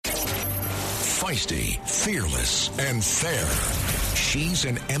Feisty, fearless, and fair. She's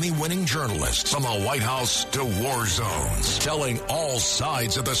an Emmy-winning journalist from the White House to war zones, telling all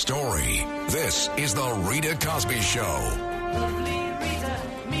sides of the story. This is The Rita Cosby Show. Lovely Rita,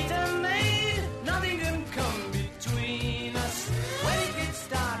 meet a maid. Nothing can come between us. When it gets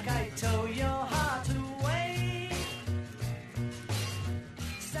dark, I tow your heart away.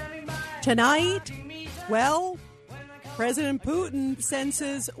 Tonight, well, President Putin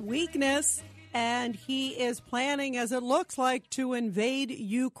senses weakness, and he is planning, as it looks like, to invade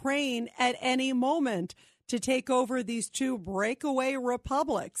Ukraine at any moment to take over these two breakaway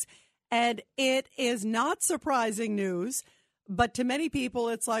republics. And it is not surprising news, but to many people,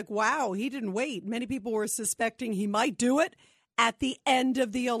 it's like, wow, he didn't wait. Many people were suspecting he might do it at the end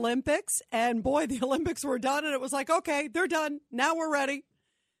of the Olympics. And boy, the Olympics were done, and it was like, okay, they're done. Now we're ready.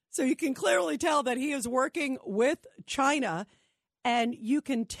 So you can clearly tell that he is working with China, and you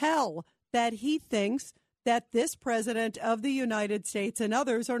can tell that he thinks that this president of the United States and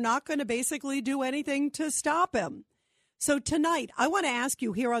others are not going to basically do anything to stop him. So tonight, I want to ask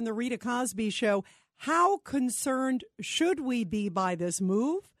you here on the Rita Cosby Show, how concerned should we be by this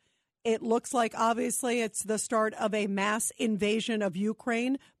move? It looks like, obviously, it's the start of a mass invasion of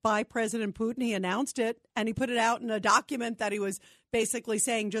Ukraine by President Putin. He announced it, and he put it out in a document that he was basically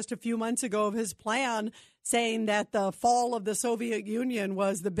saying just a few months ago of his plan, saying that the fall of the Soviet Union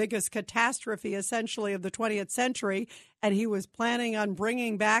was the biggest catastrophe, essentially, of the 20th century. And he was planning on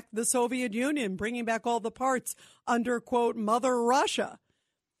bringing back the Soviet Union, bringing back all the parts under, quote, Mother Russia.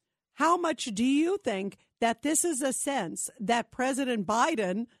 How much do you think that this is a sense that President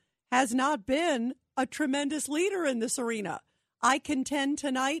Biden has not been a tremendous leader in this arena? I contend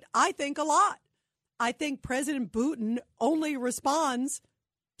tonight, I think a lot. I think President Putin only responds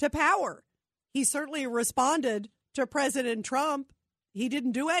to power. He certainly responded to President Trump. He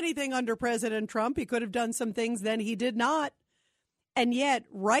didn't do anything under President Trump. He could have done some things, then he did not. And yet,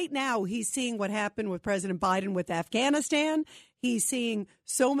 right now, he's seeing what happened with President Biden with Afghanistan. He's seeing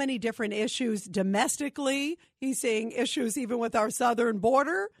so many different issues domestically. He's seeing issues even with our southern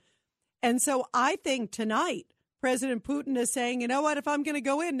border. And so I think tonight, President Putin is saying, you know what, if I'm going to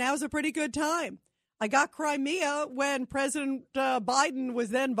go in, now's a pretty good time. I got Crimea when President Biden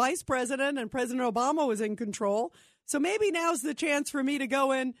was then vice president and President Obama was in control. So maybe now's the chance for me to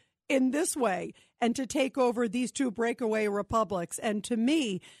go in this way and to take over these two breakaway republics. And to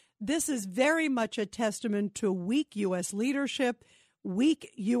me, this is very much a testament to weak U.S. leadership,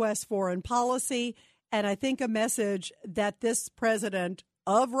 weak U.S. foreign policy, and I think a message that this president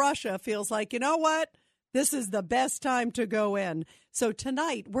of Russia feels like, you know what? This is the best time to go in. So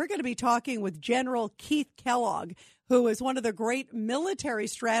tonight, we're going to be talking with General Keith Kellogg, who is one of the great military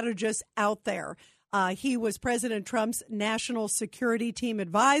strategists out there. He was President Trump's national security team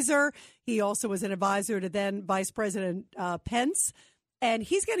advisor. He also was an advisor to then Vice President Pence. And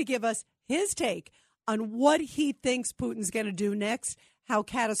he's going to give us his take on what he thinks Putin's going to do next, how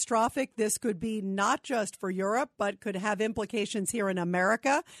catastrophic this could be, not just for Europe, but could have implications here in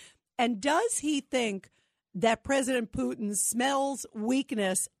America. And does he think that President Putin smells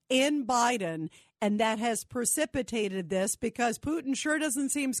weakness in Biden, and that has precipitated this, because Putin sure doesn't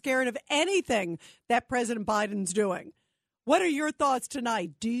seem scared of anything that President Biden's doing? What are your thoughts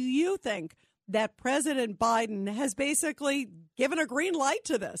tonight? Do you think that President Biden has basically given a green light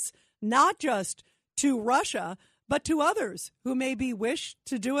to this, not just to Russia, but to others who maybe wish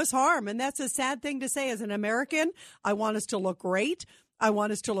to do us harm? And that's a sad thing to say as an American. I want us to look great. I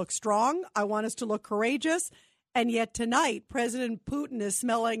want us to look strong. I want us to look courageous. And yet tonight, President Putin is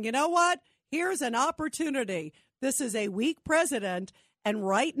smelling, you know what? Here's an opportunity. This is a weak president. And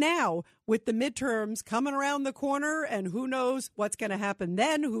right now, with the midterms coming around the corner, and who knows what's going to happen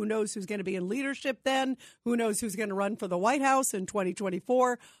then, who knows who's going to be in leadership then, who knows who's going to run for the White House in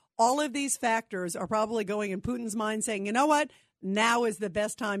 2024, all of these factors are probably going in Putin's mind saying, you know what? Now is the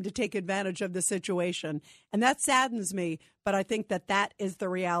best time to take advantage of the situation. And that saddens me, but I think that that is the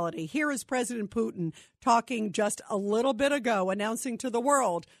reality. Here is President Putin talking just a little bit ago, announcing to the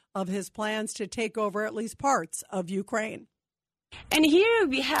world of his plans to take over at least parts of Ukraine. And here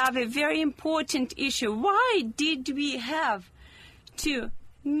we have a very important issue. Why did we have to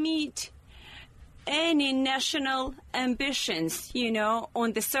meet any national ambitions,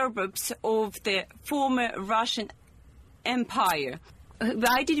 on the suburbs of the former Russian Empire?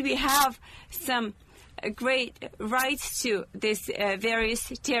 Why did we have some great rights to these various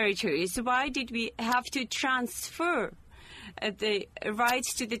territories? Why did we have to transfer the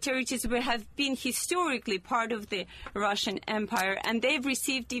rights to the territories that have been historically part of the Russian Empire? And they've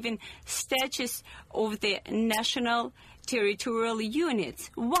received even status of the national territorial units.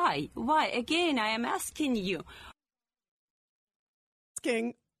 Why? Why? Again, I am asking you.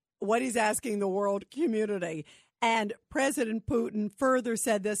 What he's asking the world community. And President Putin further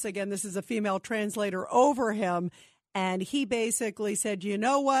said this, again, this is a female translator over him, and he basically said, you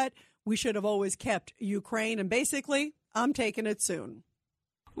know what, we should have always kept Ukraine, and basically, I'm taking it soon.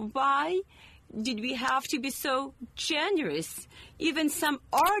 Why did we have to be so generous? Even some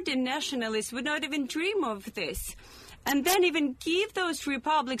ardent nationalists would not even dream of this, and then even give those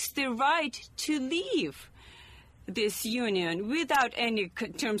republics the right to leave this union without any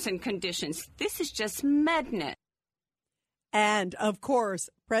terms and conditions. This is just madness. And, of course,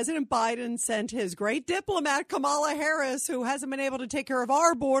 President Biden sent his great diplomat, Kamala Harris, who hasn't been able to take care of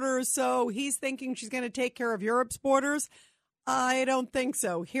our borders, so he's thinking she's going to take care of Europe's borders. I don't think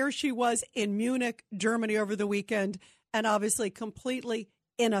so. Here she was in Munich, Germany over the weekend, and obviously completely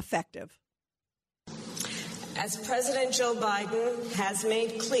ineffective. As President Joe Biden has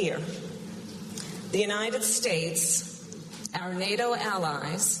made clear, the United States, our NATO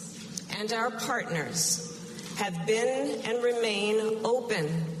allies, and our partners have been and remain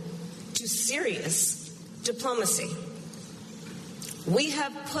open to serious diplomacy. We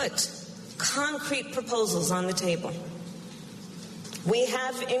have put concrete proposals on the table. We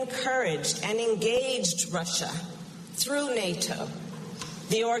have encouraged and engaged Russia through NATO,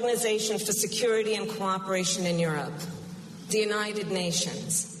 the Organization for Security and Cooperation in Europe, the United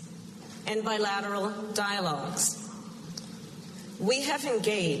Nations, and bilateral dialogues. We have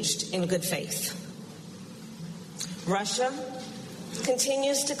engaged in good faith. Russia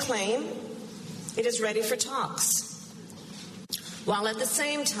continues to claim it is ready for talks, while at the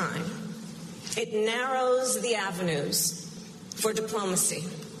same time it narrows the avenues for diplomacy.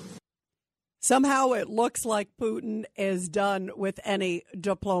 Somehow it looks like Putin is done with any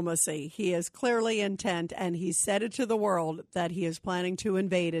diplomacy. He is clearly intent, and he said it to the world that he is planning to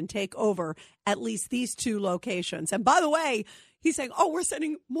invade and take over at least these two locations. And by the way, he's saying, we're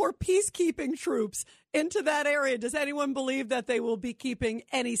sending more peacekeeping troops into that area. Does anyone believe that they will be keeping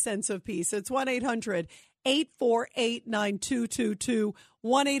any sense of peace? It's 1-800-848-9222,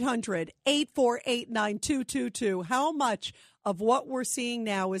 1-800-848-9222. How much of what we're seeing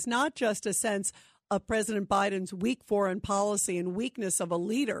now is not just a sense of President Biden's weak foreign policy and weakness of a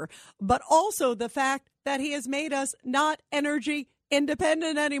leader, but also the fact that he has made us not energy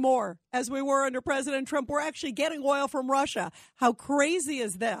independent anymore, as we were under President Trump. We're actually getting oil from Russia. How crazy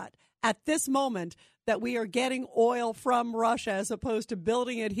is that at this moment that we are getting oil from Russia as opposed to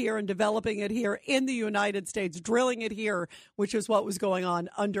building it here and developing it here in the United States, drilling it here, which is what was going on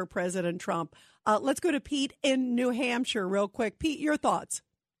under President Trump. Let's go to Pete in New Hampshire real quick. Pete, your thoughts.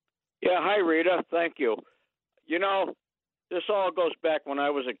 Yeah, hi, Rita. Thank you. You know, this all goes back when I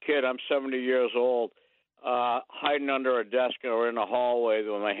was a kid. I'm 70 years old, hiding under a desk or in a hallway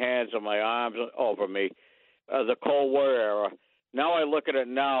with my hands and my arms over me, the Cold War era. Now I look at it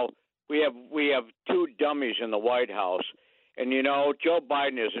now. We have two dummies in the White House. And, you know, Joe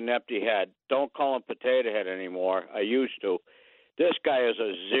Biden is an empty head. Don't call him potato head anymore. I used to. This guy is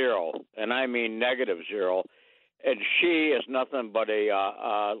a zero, and I mean negative zero. And she is nothing but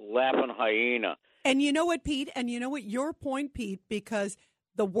a laughing hyena. And you know what, Pete? And you know what? Your point, Pete, because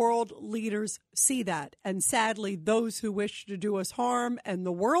the world leaders see that. And sadly, those who wish to do us harm and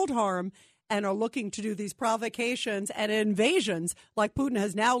the world harm and are looking to do these provocations and invasions like Putin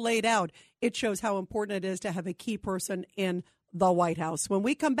has now laid out, it shows how important it is to have a key person in the White House. When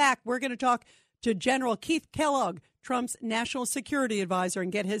we come back, we're going to talk to General Keith Kellogg, Trump's national security advisor,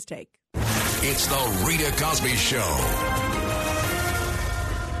 and get his take. It's the Rita Cosby Show.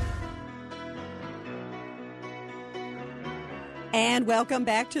 And welcome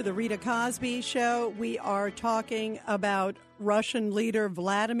back to the Rita Cosby Show. We are talking about Russian leader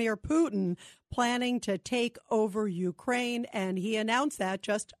Vladimir Putin planning to take over Ukraine, and he announced that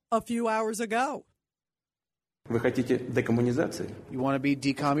just a few hours ago. Вы хотите декоммунизации? You want to be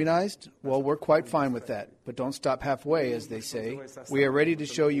decommunized? Well, we're quite fine with that. But don't stop halfway, as they say. We are ready to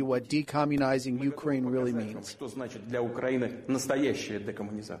show you what decommunizing Ukraine really means. Что значит для Украины настоящая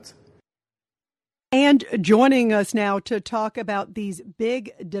декоммунизация? And joining us now to talk about these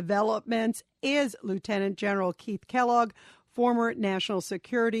big developments is Lieutenant General Keith Kellogg, former national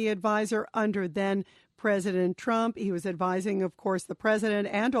security advisor under then President Trump. He was advising, of course, the president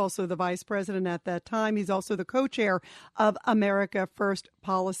and also the vice president at that time. He's also the co-chair of America First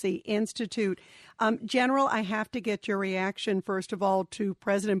Policy Institute. General, I have to get your reaction, first of all, to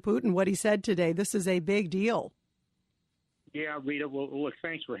President Putin, what he said today. This is a big deal. Yeah, Rita. Well, look,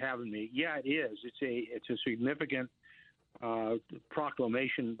 thanks for having me. Yeah, it is. It's a significant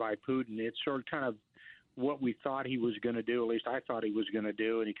proclamation by Putin. It sort of kind of what we thought he was going to do. At least I thought he was going to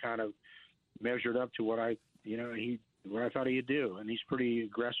do, and he kind of measured up to what I thought he'd do. And he's pretty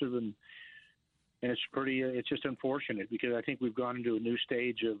aggressive, and it's just unfortunate because I think we've gone into a new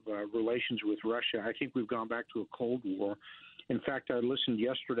stage of relations with Russia. I think we've gone back to a Cold War. In fact, I listened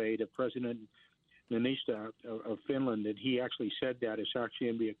yesterday to President Niinistö of Finland, and he actually said that it's actually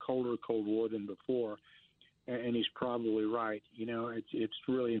going to be a colder Cold War than before, and he's probably right. It's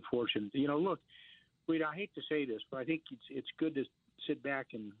really unfortunate. Look, Reed, I hate to say this, but I think it's good to sit back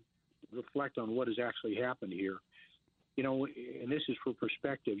and reflect on what has actually happened here. And this is for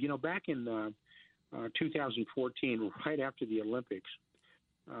perspective. Back in 2014, right after the Olympics,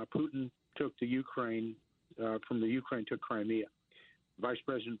 Putin took the Ukraine, from the Ukraine took Crimea. Vice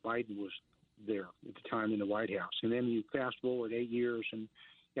President Biden was there at the time in the White House. And then you fast forward 8 years, and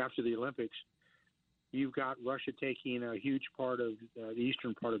after the Olympics, you've got Russia taking a huge part of the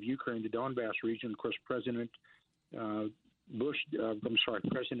eastern part of Ukraine, the Donbass region. Of course, President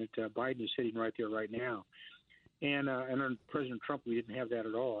President Biden is sitting right there right now. And under President Trump, we didn't have that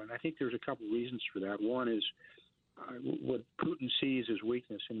at all. And I think there's a couple of reasons for that. One is what Putin sees as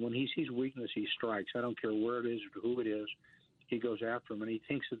weakness. And when he sees weakness, he strikes. I don't care where it is or who it is. He goes after them. And he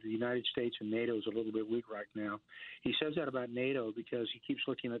thinks that the United States and NATO is a little bit weak right now. He says that about NATO because he keeps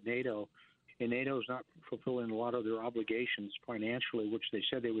looking at NATO, and NATO is not fulfilling a lot of their obligations financially, which they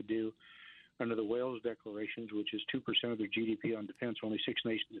said they would do under the Wales declarations, which is 2% of their GDP on defense. Only 6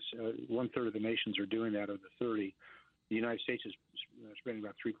 nations, one-third of the nations are doing that of the 30. The United States is spending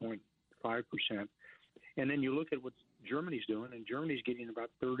about 3.5%. And then you look at what Germany's doing, and Germany's getting about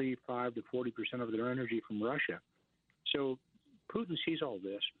 35 to 40% of their energy from Russia. So Putin sees all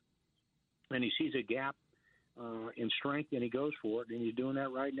this, and he sees a gap in strength, and he goes for it, and he's doing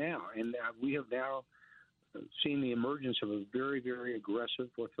that right now. And we have now seen the emergence of a very, very aggressive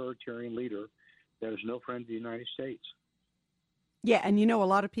authoritarian leader that is no friend of the United States. Yeah, and a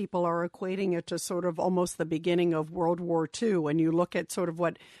lot of people are equating it to sort of almost the beginning of World War II. When you look at sort of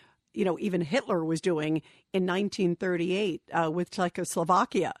what, even Hitler was doing in 1938 with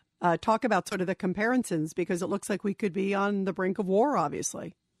Czechoslovakia. Talk about sort of the comparisons, because it looks like we could be on the brink of war,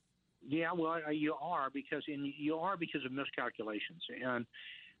 obviously. Yeah, well, you are because of miscalculations. And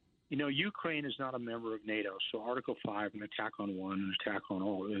Ukraine is not a member of NATO, so Article 5, an attack on one, an attack on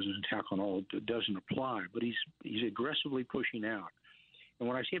all, is an attack on all, doesn't apply. But he's aggressively pushing out. And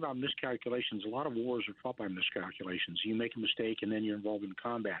when I say about miscalculations, a lot of wars are fought by miscalculations. You make a mistake, and then you're involved in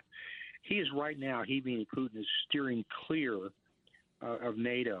combat. He is right now, he being Putin, is steering clear of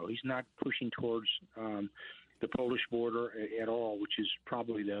NATO. He's not pushing towards the Polish border at all, which is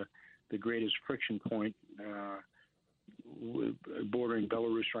probably the greatest friction point bordering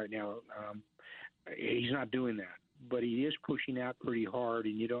Belarus right now. He's not doing that, but he is pushing out pretty hard,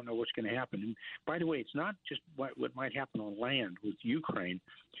 and you don't know what's going to happen. And by the way, it's not just what might happen on land with Ukraine.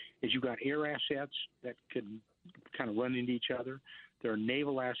 Is you've got air assets that could kind of run into each other. There are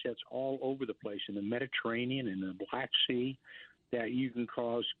naval assets all over the place in the Mediterranean and the Black Sea that you can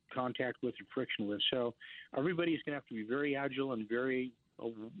cause contact with and friction with. So everybody's going to have to be very agile and very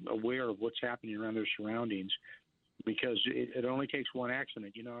aware of what's happening around their surroundings, because it only takes one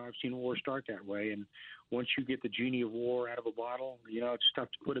accident. I've seen war start that way, and once you get the genie of war out of a bottle, it's tough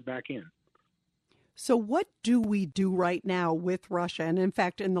to put it back in. So what do we do right now with Russia? And in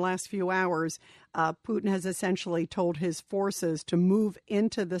fact, in the last few hours, Putin has essentially told his forces to move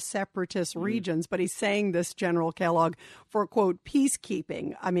into the separatist regions, but he's saying this, General Kellogg, for, quote,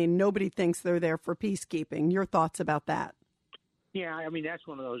 peacekeeping. I mean, nobody thinks they're there for peacekeeping. Your thoughts about that? Yeah, I mean, that's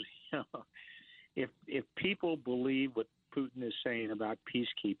one of those, if people believe what Putin is saying about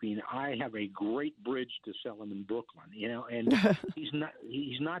peacekeeping, I have a great bridge to sell him in Brooklyn, and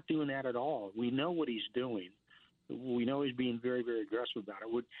he's not doing that at all. We know what he's doing. We know he's being very, very aggressive about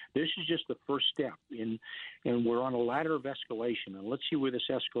it. This is just the first step, and we're on a ladder of escalation, and let's see where this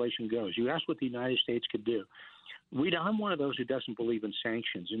escalation goes. You asked what the United States could do. I'm one of those who doesn't believe in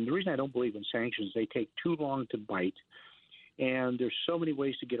sanctions, and the reason I don't believe in sanctions, they take too long to bite, and there's so many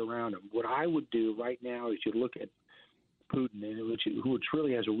ways to get around them. What I would do right now is you look at Putin, who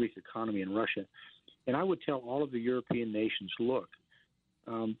really has a weak economy in Russia, and I would tell all of the European nations, look,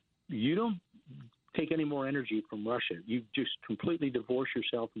 you don't take any more energy from Russia. You just completely divorce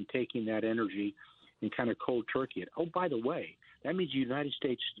yourself from taking that energy and kind of cold turkey it. Oh, by the way, that means the United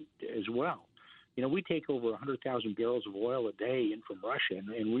States as well. We take over 100,000 barrels of oil a day in from Russia,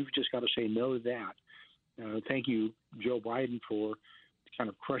 and we've just got to say no to that. Thank you, Joe Biden, for kind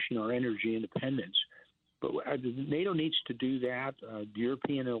of crushing our energy independence. But NATO needs to do that. The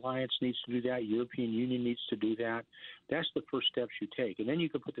European alliance needs to do that. European Union needs to do that. That's the first steps you take. And then you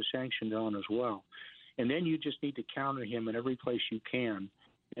can put the sanctions on as well. And then you just need to counter him in every place you can,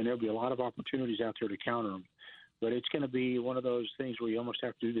 and there'll be a lot of opportunities out there to counter him. But it's going to be one of those things where you almost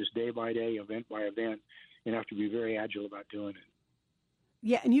have to do this day by day, event by event, and have to be very agile about doing it.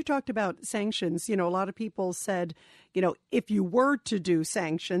 Yeah, and you talked about sanctions. You know, a lot of people said, you know, if you were to do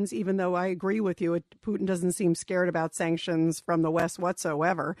sanctions, even though I agree with you, Putin doesn't seem scared about sanctions from the West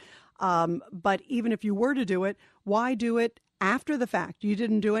whatsoever. But even if you were to do it, why do it after the fact? You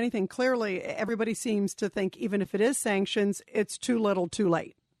didn't do anything. Clearly, everybody seems to think even if it is sanctions, it's too little, too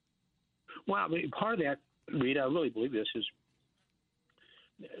late. Well, I mean, part of that, Rita, I really believe this is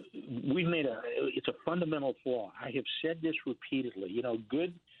it's a fundamental flaw. I have said this repeatedly. You know,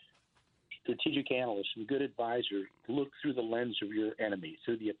 good strategic analysts and good advisors look through the lens of your enemy,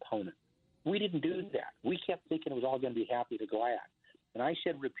 through the opponent. We didn't do that. We kept thinking it was all going to be happy to glad. And I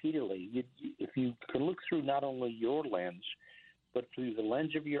said repeatedly, if you can look through not only your lens, but through the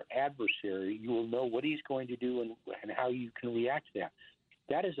lens of your adversary, you will know what he's going to do and how you can react to that.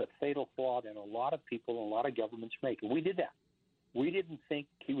 That is a fatal flaw that a lot of people and a lot of governments make. And we did that. We didn't think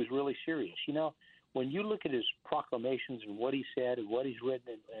he was really serious. You know, when you look at his proclamations and what he said and what he's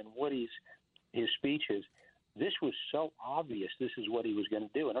written and what his speeches, this was so obvious this is what he was going to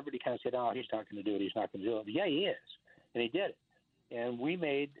do. And everybody kind of said, oh, he's not going to do it. He's not going to do it. But yeah, he is. And he did it. And we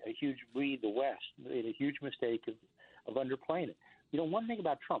the West, made a huge mistake of underplaying it. You know, one thing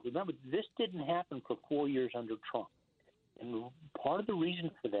about Trump, remember, this didn't happen for 4 years under Trump. And part of the reason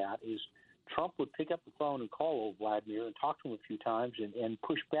for that is Trump would pick up the phone and call old Vladimir and talk to him a few times and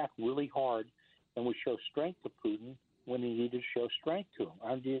push back really hard and would show strength to Putin when he needed to show strength to him.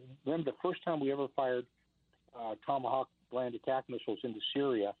 I remember the first time we ever fired Tomahawk land attack missiles into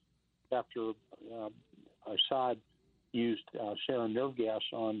Syria after Assad used sarin nerve gas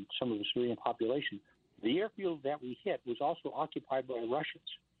on some of the Syrian population. The airfield that we hit was also occupied by the Russians,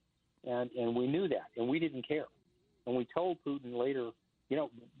 and we knew that, and we didn't care. And we told Putin later, you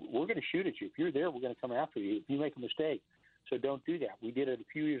know, we're going to shoot at you. If you're there, we're going to come after you if you make a mistake. So don't do that. We did it a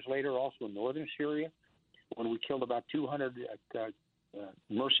few years later also in northern Syria when we killed about 200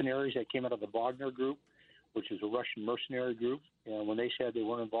 mercenaries that came out of the Wagner Group, which is a Russian mercenary group. And when they said they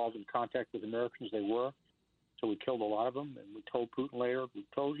weren't involved in contact with Americans, they were. So we killed a lot of them. And we told Putin later, we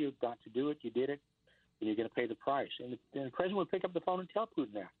told you not to do it. You did it. And you're going to pay the price. And the president would pick up the phone and tell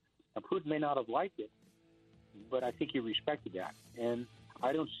Putin that. Now, Putin may not have liked it, but I think he respected that. And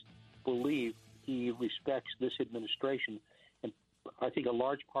I don't believe he respects this administration. And I think a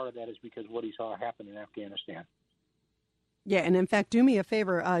large part of that is because of what he saw happen in Afghanistan. Yeah, and in fact, do me a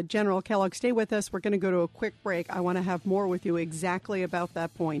favor, General Kellogg, stay with us. We're going to go to a quick break. I want to have more with you exactly about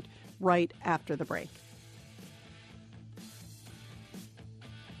that point right after the break.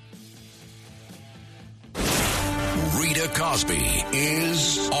 Rita Cosby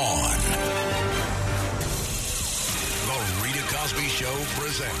is on. The Rita Cosby Show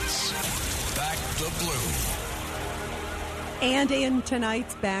presents Back the Blue. And in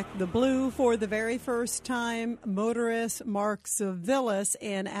tonight's Back the Blue, for the very first time, motorist Mark Civilis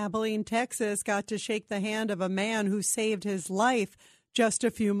in Abilene, Texas, got to shake the hand of a man who saved his life just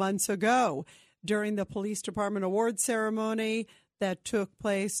a few months ago. During the police department awards ceremony that took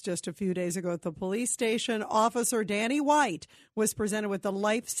place just a few days ago at the police station, Officer Danny White was presented with the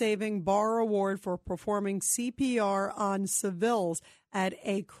Life-Saving Bar Award for performing CPR on civils at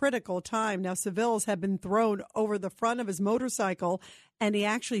a critical time. Now, civils had been thrown over the front of his motorcycle, and he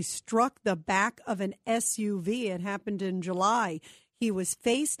actually struck the back of an SUV. It happened in July. He was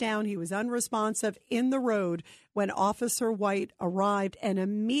face down. He was unresponsive in the road when Officer White arrived and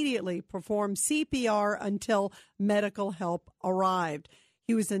immediately performed CPR until medical help arrived.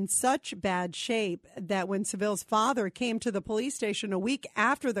 He was in such bad shape that when Civil's father came to the police station a week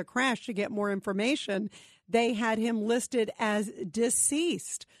after the crash to get more information, they had him listed as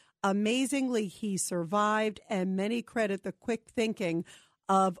deceased. Amazingly, he survived, and many credit the quick thinking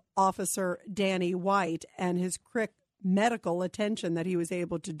of Officer Danny White and his quick medical attention that he was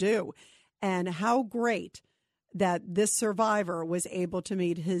able to do. And how great that this survivor was able to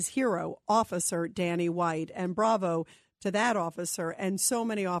meet his hero, Officer Danny White. And bravo to that officer and so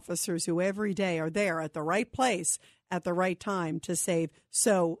many officers who every day are there at the right place at the right time to save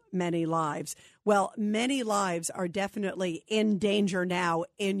so many lives. Well, many lives are definitely in danger now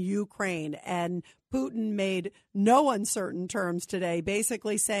in Ukraine, and Putin made no uncertain terms today,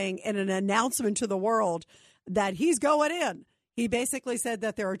 basically saying in an announcement to the world that he's going in. He basically said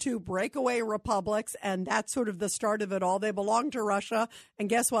that there are two breakaway republics, and that's sort of the start of it all. They belong to Russia, and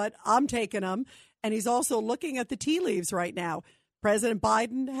guess what? I'm taking them. And he's also looking at the tea leaves right now. President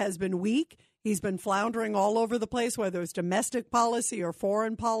Biden has been weak. He's been floundering all over the place, whether it's domestic policy or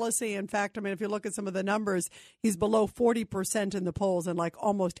foreign policy. In fact, I mean, if you look at some of the numbers, he's below 40% in the polls in like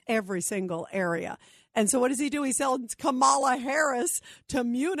almost every single area. And so what does he do? He sends Kamala Harris to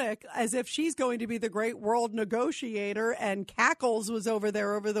Munich as if she's going to be the great world negotiator. And Cackles was over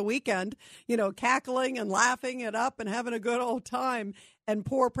there over the weekend, you know, cackling and laughing it up and having a good old time. And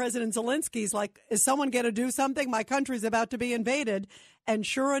poor President Zelensky's like, is someone going to do something? My country's about to be invaded. And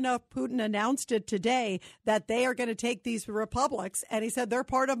sure enough, Putin announced it today that they are going to take these republics. And he said they're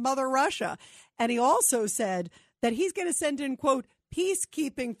part of Mother Russia. And he also said that he's going to send in, quote,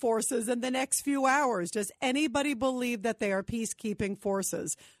 peacekeeping forces in the next few hours. Does anybody believe that they are peacekeeping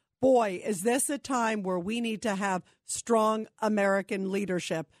forces? Boy, is this a time where we need to have strong American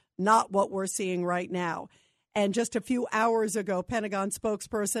leadership, not what we're seeing right now. And just a few hours ago, Pentagon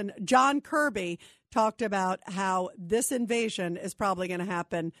spokesperson John Kirby talked about how this invasion is probably going to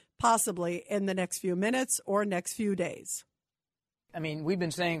happen possibly in the next few minutes or next few days. I mean, we've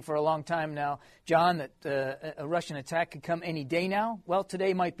been saying for a long time now, John, that a Russian attack could come any day now. Well,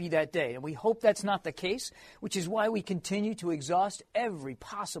 today might be that day, and we hope that's not the case, which is why we continue to exhaust every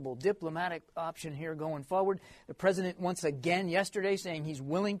possible diplomatic option here going forward. The president once again yesterday saying he's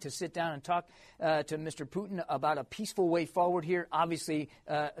willing to sit down and talk to Mr. Putin about a peaceful way forward here, obviously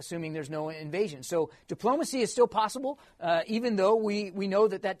assuming there's no invasion. So diplomacy is still possible, even though we know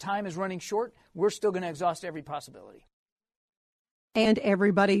that time is running short. We're still going to exhaust every possibility. And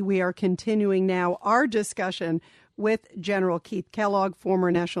everybody, we are continuing now our discussion with General Keith Kellogg,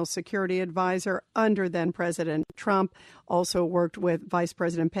 former National Security Advisor under then President Trump, also worked with Vice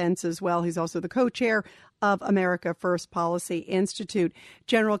President Pence as well. He's also the co-chair of America First Policy Institute.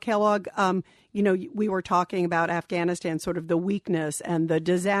 General Kellogg, we were talking about Afghanistan, sort of the weakness and the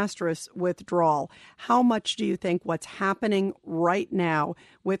disastrous withdrawal. How much do you think what's happening right now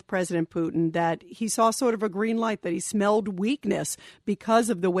with President Putin, that he saw sort of a green light, that he smelled weakness because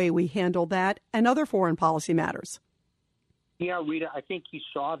of the way we handle that and other foreign policy matters? Yeah, Rita, I think he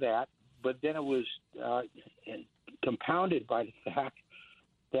saw that, but then it was compounded by the fact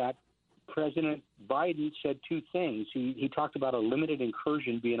that President Biden said two things. He talked about a limited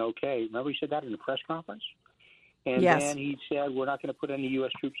incursion being okay. Remember he said that in a press conference? And yes. Then he said we're not going to put any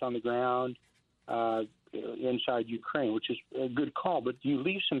U.S. troops on the ground inside Ukraine, which is a good call, but you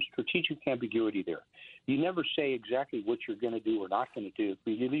leave some strategic ambiguity there. You never say exactly what you're going to do or not going to do,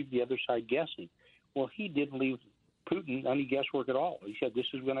 but you leave the other side guessing. Well, he didn't leave Putin any guesswork at all. He said this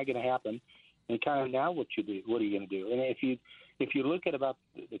is not going to happen, and kind of now what are you going to do? And if you look at about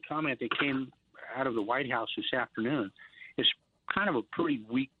the comment that came out of the White House this afternoon, it's kind of a pretty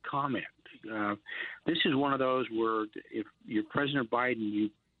weak comment. This is one of those where if you're President Biden, you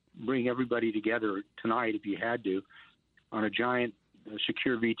bring everybody together tonight, if you had to, on a giant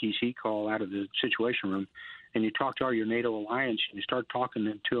secure VTC call out of the Situation Room, and you talk to all your NATO alliance, and you start talking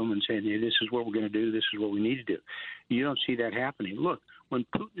to them and saying, hey, this is what we're going to do, this is what we need to do. You don't see that happening. Look, when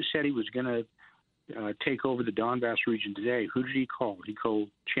Putin said he was going to take over the Donbass region today, who did he call? He called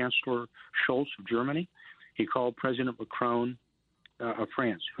Chancellor Scholz of Germany. He called President Macron of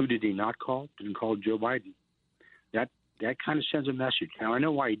France. Who did he not call? Didn't call Joe Biden. That kind of sends a message. Now, I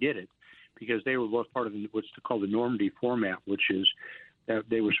know why he did it, because they were both part of what's called the Normandy format, which is that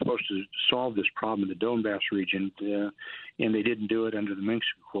they were supposed to solve this problem in the Donbass region, and they didn't do it under the Minsk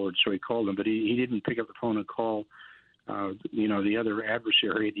Accord, so he called them. But he didn't pick up the phone and call the other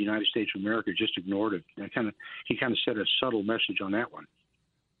adversary, the United States of America, just ignored it. He kind of sent a subtle message on that one.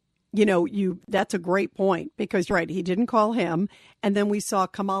 That's a great point, because right, he didn't call him. And then we saw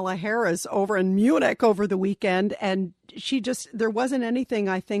Kamala Harris over in Munich over the weekend, and there wasn't anything,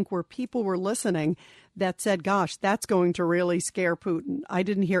 I think, where people were listening that said, gosh, that's going to really scare Putin. I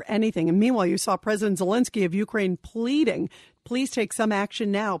didn't hear anything. And meanwhile, you saw President Zelensky of Ukraine pleading, please take some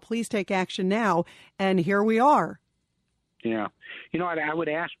action now, please take action now. And here we are. Yeah. I would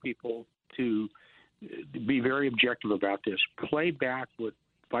ask people to be very objective about this. Play back what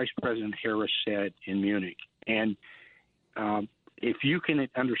Vice President Harris said in Munich. And if you can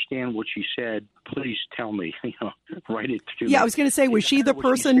understand what she said, please tell me, write it to me. Yeah, I was going to say, was she the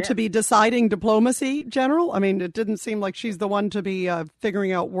person to be deciding diplomacy, General? I mean, it didn't seem like she's the one to be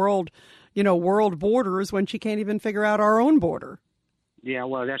figuring out world borders when she can't even figure out our own border. Yeah,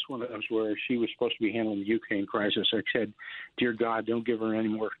 well, that's one of those where she was supposed to be handling the Ukraine crisis. I said, dear God, don't give her any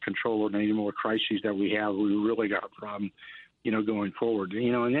more control over any more crises that we have. We really got a problem, going forward.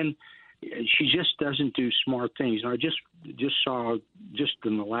 And then she just doesn't do smart things. I just saw just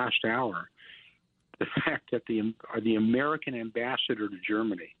in the last hour the fact that the American ambassador to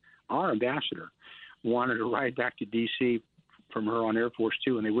Germany, our ambassador, wanted to ride back to D.C. from her on Air Force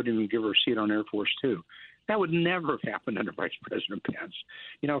Two, and they wouldn't even give her a seat on Air Force Two. That would never have happened under Vice President Pence.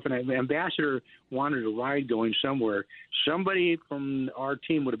 You know, if an ambassador wanted a ride going somewhere, somebody from our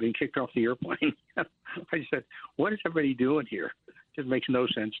team would have been kicked off the airplane. I said, what is everybody doing here? It just makes no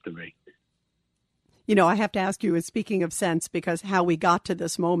sense to me. You know, I have to ask you, speaking of sense, because how we got to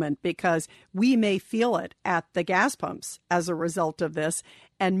this moment, because we may feel it at the gas pumps as a result of this.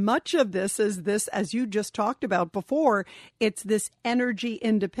 And much of this is this, as you just talked about before, it's this energy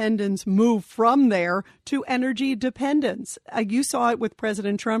independence move from there to energy dependence. You saw it with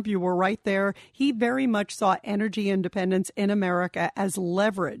President Trump. You were right there. He very much saw energy independence in America as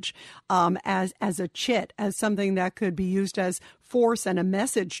leverage, as a chit, as something that could be used as force and a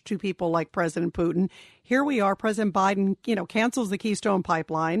message to people like President Putin. Here we are. President Biden, cancels the Keystone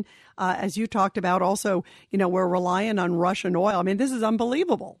Pipeline. As you talked about, also, we're relying on Russian oil. I mean, this is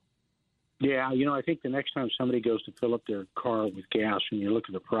unbelievable. Yeah, I think the next time somebody goes to fill up their car with gas and you look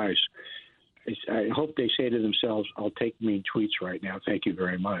at the price, I hope they say to themselves, I'll take mean tweets right now. Thank you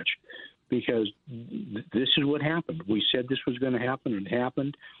very much. Because this is what happened. We said this was going to happen, and it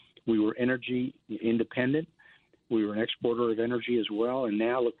happened. We were energy independent. We were an exporter of energy as well, and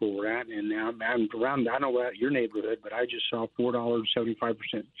now look where we're at. And now I'm around, I don't know about your neighborhood, but I just saw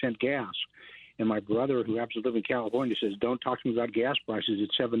 $4.75 gas. And my brother, who happens to live in California, says, don't talk to me about gas prices.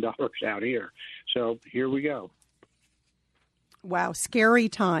 It's $7 out here. So here we go. Wow, scary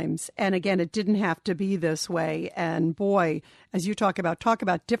times. And again, it didn't have to be this way. And boy, as you talk about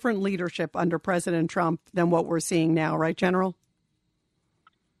different leadership under President Trump than what we're seeing now, right, General?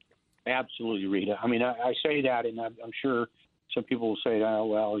 Absolutely, Rita. I mean, I say that, and I'm sure some people will say, oh,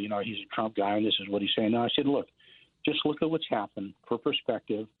 well, he's a Trump guy, and this is what he's saying. No, I said, look, just look at what's happened for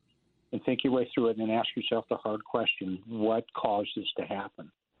perspective and think your way through it, and then ask yourself the hard question, what caused this to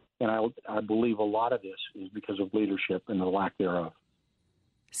happen? And I believe a lot of this is because of leadership and the lack thereof.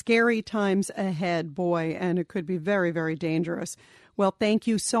 Scary times ahead, boy, and it could be very, very dangerous. Well, thank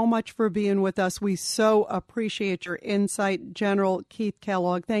you so much for being with us. We so appreciate your insight, General Keith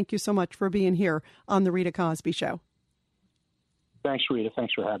Kellogg. Thank you so much for being here on The Rita Cosby Show. Thanks, Rita.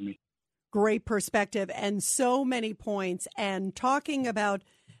 Thanks for having me. Great perspective and so many points, and talking about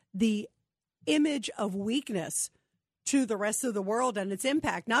the image of weakness to the rest of the world and its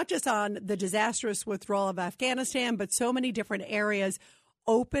impact, not just on the disastrous withdrawal of Afghanistan, but so many different areas,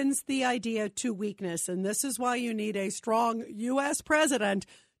 opens the idea to weakness. And this is why you need a strong U.S. president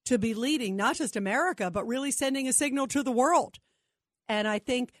to be leading not just America, but really sending a signal to the world. And I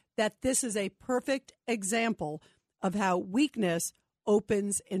think that this is a perfect example of how weakness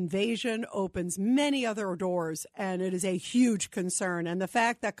opens invasion, opens many other doors, and it is a huge concern. And the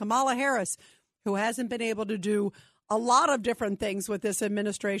fact that Kamala Harris, who hasn't been able to do a lot of different things with this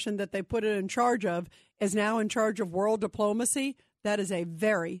administration that they put it in charge of, is now in charge of world diplomacy, that is a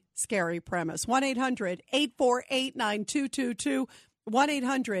very scary premise. 1-800-848-9222,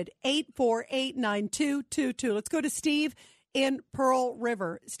 1-800-848-9222. Let's go to Steve in Pearl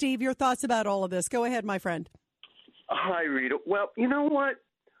River. Steve, your thoughts about all of this. Go ahead, my friend. Hi, Rita. Well, you know what?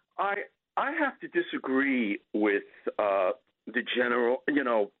 I have to disagree with the general,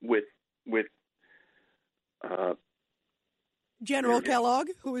 with General Kellogg,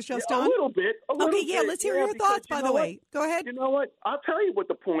 who was just on? A little bit. Okay, yeah, let's hear your thoughts, by the way. Go ahead. You know what? I'll tell you what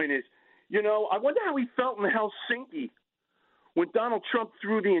the point is. I wonder how he felt in Helsinki when Donald Trump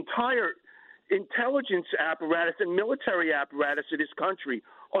threw the entire intelligence apparatus and military apparatus of his country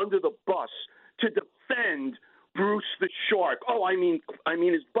under the bus to defend Bruce the Shark. Oh, I mean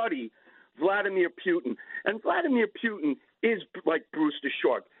his buddy, Vladimir Putin. And Vladimir Putin is like Bruce the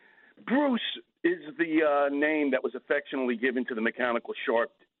Shark. Bruce is the name that was affectionately given to the mechanical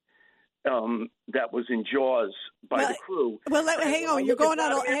shark that was in Jaws by the crew. Well, hang on. You're going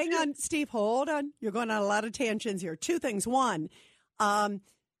on. Hang on, Steve. Hold on. You're going on a lot of tangents here. Two things. One,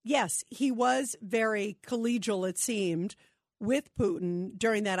 yes, he was very collegial, it seemed, with Putin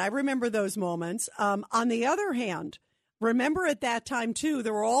during that. I remember those moments. On the other hand, remember at that time, too,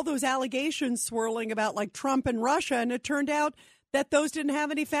 there were all those allegations swirling about like Trump and Russia, and it turned out that those didn't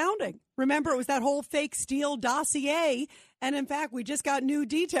have any founding. Remember, it was that whole fake Steele dossier. And in fact, we just got new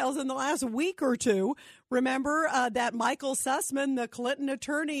details in the last week or two. Remember that Michael Sussman, the Clinton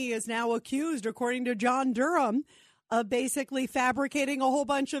attorney, is now accused, according to John Durham, of basically fabricating a whole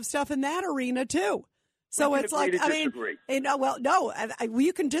bunch of stuff in that arena, too. So it's like,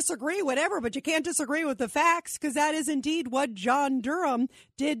 you can disagree, whatever, but you can't disagree with the facts, because that is indeed what John Durham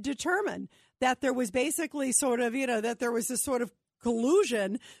did determine, that there was basically sort of, that there was this sort of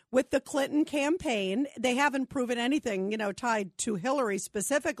collusion with the Clinton campaign. They haven't proven anything, tied to Hillary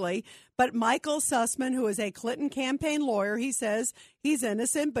specifically. But Michael Sussman, who is a Clinton campaign lawyer, he says he's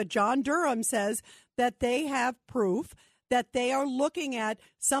innocent. But John Durham says that they have proof that they are looking at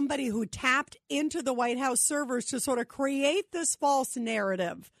somebody who tapped into the White House servers to sort of create this false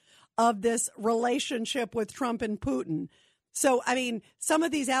narrative of this relationship with Trump and Putin. So, I mean, some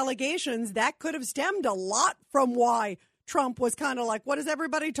of these allegations, that could have stemmed a lot from why Trump was kind of like, what is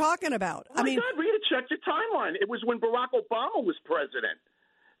everybody talking about? Oh, my God, Rita, check your timeline. It was when Barack Obama was president.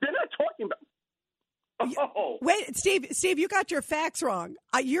 They're not talking about... Oh. Wait, Steve, you got your facts wrong.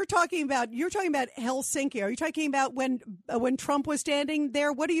 You're talking about Helsinki. Are you talking about when Trump was standing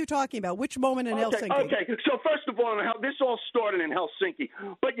there? What are you talking about? Which moment in Helsinki? Okay. So first of all, this all started in Helsinki.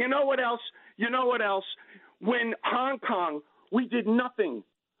 But you know what else? When Hong Kong, we did nothing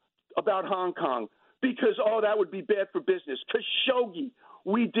about Hong Kong because that would be bad for business. Khashoggi,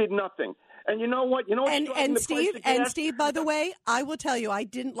 we did nothing. And you know what? And Steve, by the way, I will tell you, I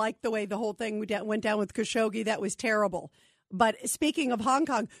didn't like the way the whole thing went down with Khashoggi. That was terrible. But speaking of Hong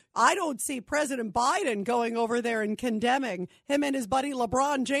Kong, I don't see President Biden going over there and condemning him and his buddy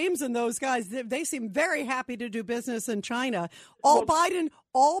LeBron James and those guys. They seem very happy to do business in China. All Biden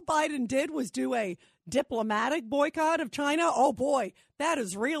did was do a diplomatic boycott of China. Oh, boy, that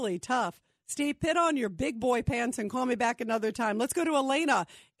is really tough. Steve, put on your big boy pants and call me back another time. Let's go to Elena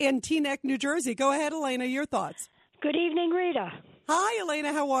in Teaneck, New Jersey. Go ahead, Elena, your thoughts. Good evening, Rita. Hi,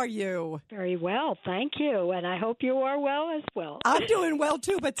 Elena. How are you? Very well, thank you. And I hope you are well as well. I'm doing well,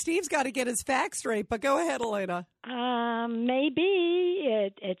 too, but Steve's got to get his facts straight. But go ahead, Elena. Maybe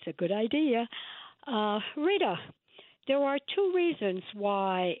it's a good idea. Rita, there are two reasons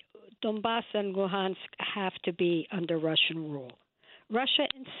why Donbass and Luhansk have to be under Russian rule. Russia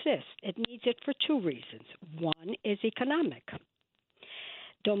insists it needs it for two reasons. One is economic.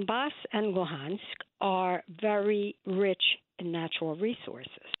 Donbass and Luhansk are very rich in natural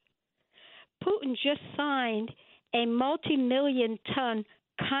resources. Putin just signed a multi-million-ton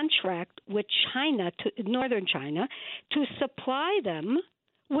contract with northern China, to supply them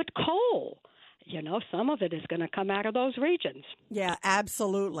with coal. Some of it is going to come out of those regions. Yeah,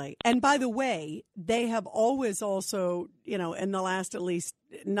 absolutely. And by the way, they have always also, in the last at least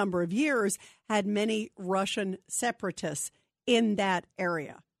number of years, had many Russian separatists in that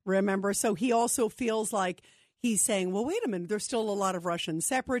area. Remember? So he also feels like he's saying, well, wait a minute, there's still a lot of Russian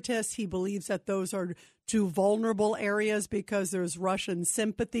separatists. He believes that those are two vulnerable areas because there's Russian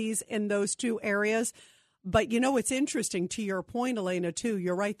sympathies in those two areas. But, it's interesting to your point, Elena, too.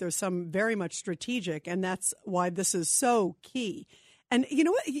 You're right. There's some very much strategic, and that's why this is so key. And you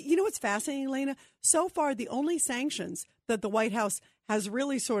know what's fascinating, Elena? So far, the only sanctions that the White House has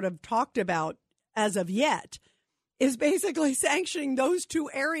really sort of talked about as of yet is basically sanctioning those two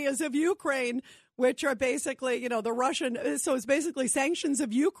areas of Ukraine, which are basically, the Russian. So it's basically sanctions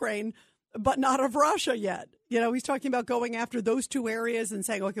of Ukraine, but not of Russia yet. He's talking about going after those two areas and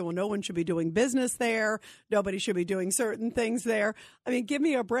saying, okay, well, no one should be doing business there. Nobody should be doing certain things there. I mean, give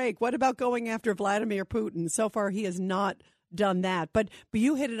me a break. What about going after Vladimir Putin? So far, he has not done that. But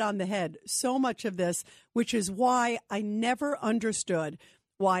you hit it on the head. So much of this, which is why I never understood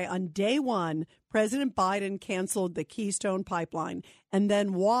why on day one, President Biden canceled the Keystone Pipeline, and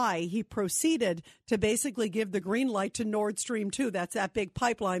then why he proceeded to basically give the green light to Nord Stream 2. That's that big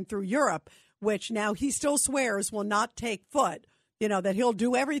pipeline through Europe, which now he still swears will not take foot. That he'll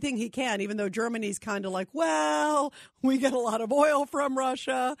do everything he can, even though Germany's kind of like, well, we get a lot of oil from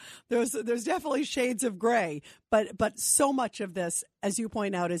Russia. There's definitely shades of gray. But so much of this, as you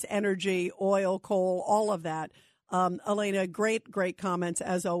point out, is energy, oil, coal, all of that. Elena, great comments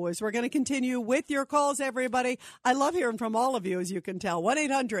as always. We're going to continue with your calls, everybody. I love hearing from all of you, as you can tell.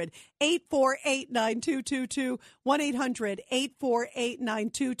 1-800-848-9222,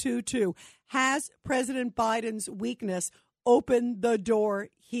 1-800-848-9222. Has President Biden's weakness opened the door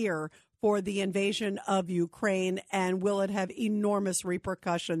here for the invasion of Ukraine, and will it have enormous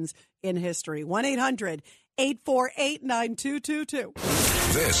repercussions in history? 1-800-848-9222.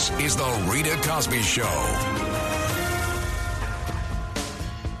 This is the Rita Cosby Show.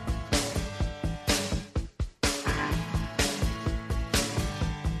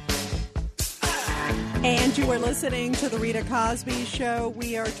 And you are listening to the Rita Cosby Show.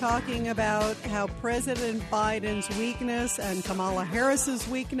 We are talking about how President Biden's weakness and Kamala Harris's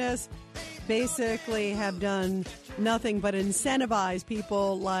weakness basically have done nothing but incentivize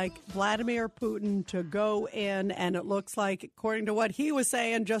people like Vladimir Putin to go in. And it looks like, according to what he was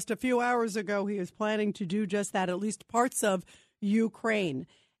saying just a few hours ago, he is planning to do just that, at least parts of Ukraine.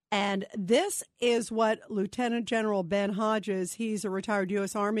 And this is what Lieutenant General Ben Hodges, he's a retired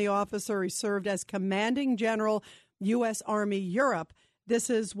U.S. Army officer. He served as Commanding General, U.S. Army Europe. This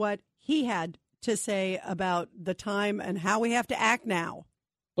is what he had to say about the time and how we have to act now.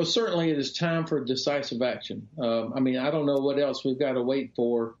 Well, certainly it is time for decisive action. I mean, I don't know what else we've got to wait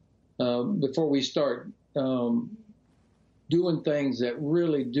for before we start doing things that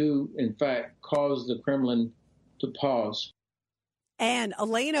really do, in fact, cause the Kremlin to pause. And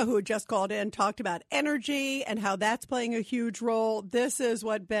Elena, who had just called in, talked about energy and how that's playing a huge role. This is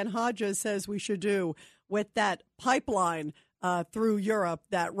what Ben Hodges says we should do with that pipeline through Europe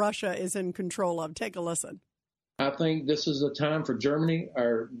that Russia is in control of. Take a listen. I think this is a time for Germany,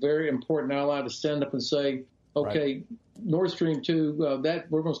 our very important ally, to stand up and say, okay, right. Nord Stream 2, that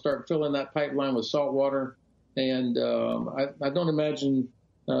we're going to start filling that pipeline with salt water. And I don't imagine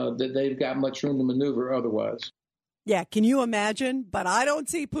that they've got much room to maneuver otherwise. Yeah, can you imagine? But I don't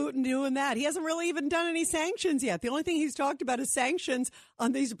see Putin doing that. He hasn't really even done any sanctions yet. The only thing he's talked about is sanctions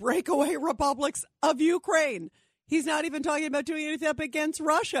on these breakaway republics of Ukraine. He's not even talking about doing anything up against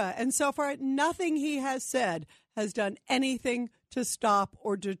Russia. And so far, nothing he has said has done anything to stop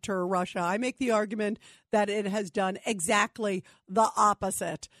or deter Russia. I make the argument that it has done exactly the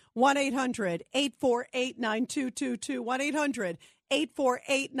opposite. 1-800-848-9222.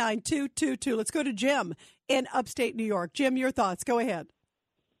 1-800-848-9222. Let's go to Jim in upstate New York. Jim, your thoughts. Go ahead.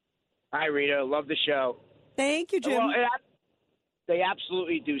 Hi, Rita. Love the show. Thank you, Jim. Well, they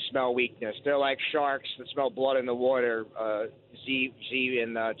absolutely do smell weakness. They're like sharks that smell blood in the water, Xi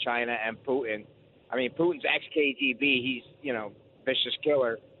in China and Putin. I mean, Putin's ex-KGB. He's, vicious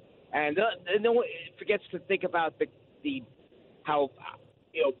killer. And no one forgets to think about how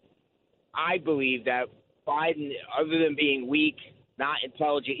I believe that Biden, other than being weak, not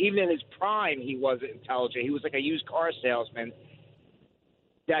intelligent, even in his prime, he wasn't intelligent. He was like a used car salesman.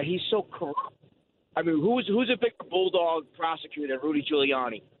 That he's so corrupt. I mean, who's a bigger bulldog prosecutor than Rudy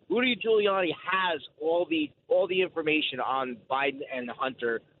Giuliani? Rudy Giuliani has all the information on Biden and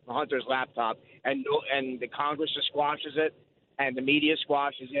Hunter's laptop, and the Congress just squashes it, and the media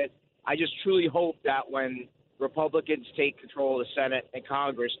squashes it. I just truly hope that when Republicans take control of the Senate and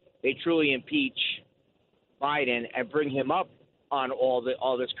Congress, they truly impeach Biden and bring him up on all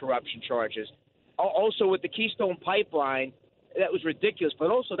this corruption charges. Also, with the Keystone Pipeline, that was ridiculous, but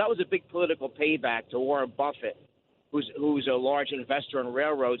also that was a big political payback to Warren Buffett, who's a large investor in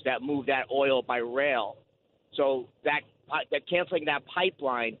railroads that moved that oil by rail. So that canceling that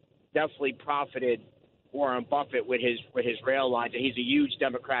pipeline definitely profited Warren Buffett with his rail lines, and he's a huge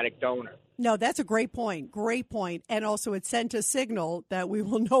Democratic donor. No, that's a great point. Great point. And also it sent a signal that we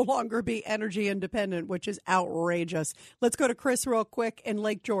will no longer be energy independent, which is outrageous. Let's go to Chris real quick in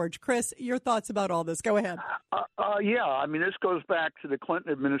Lake George. Chris, your thoughts about all this. Go ahead. Yeah, I mean, this goes back to the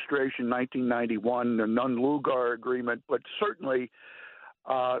Clinton administration, 1991, the Nunn-Lugar agreement, but certainly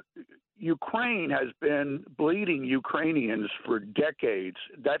Ukraine has been bleeding Ukrainians for decades.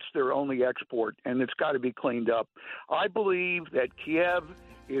 That's their only export, and it's got to be cleaned up. I believe that Kiev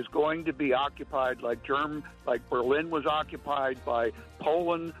is going to be occupied like Berlin was occupied by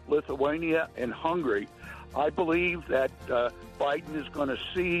Poland, Lithuania, and Hungary. I believe that Biden is going to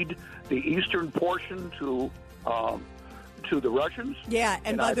cede the eastern portion to the Russians. Yeah,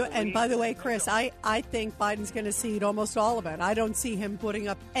 and by the way, Chris, I think Biden's going to cede almost all of it. I don't see him putting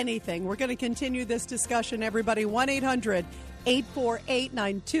up anything. We're going to continue this discussion, everybody.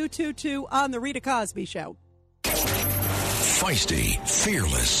 1-800-848-9222 on The Rita Cosby Show. Feisty,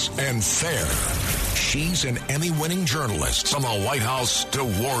 fearless, and fair. She's an Emmy-winning journalist from the White House to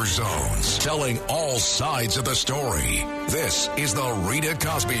war zones, telling all sides of the story. This is The Rita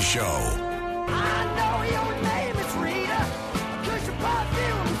Cosby Show. I know your name is Rita, 'cause your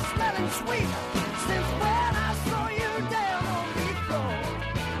perfume is smelling sweet. Since when I saw you down on the floor.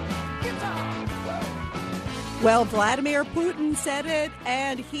 Well, Vladimir Putin said it,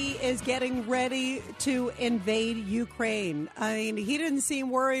 and he is getting ready to invade Ukraine. I mean, he didn't seem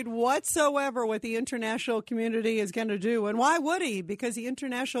worried whatsoever what the international community is going to do. And why would he? Because the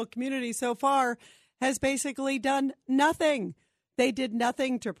international community so far has basically done nothing. They did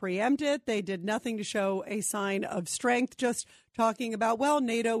nothing to preempt it. They did nothing to show a sign of strength, just talking about, well,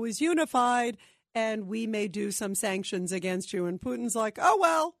 NATO is unified and we may do some sanctions against you. And Putin's like, oh,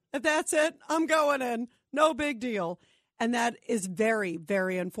 well, if that's it, I'm going in. No big deal. And that is very,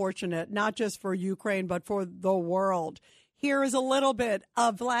 very unfortunate, not just for Ukraine, but for the world. Here is a little bit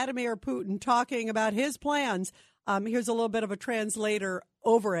of Vladimir Putin talking about his plans. Here's a little bit of a translator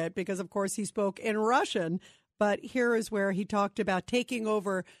over it because, of course, he spoke in Russian. But here is where he talked about taking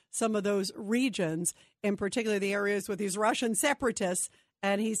over some of those regions, in particular the areas with these Russian separatists,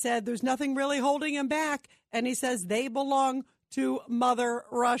 And he said there's nothing really holding him back. And he says they belong to Mother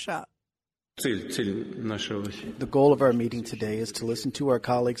Russia. The goal of our meeting today is to listen to our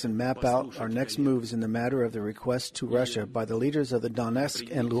colleagues and map out our next moves in the matter of the request to Russia by the leaders of the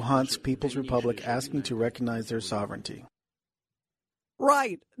Donetsk and Luhansk People's Republic asking to recognize their sovereignty.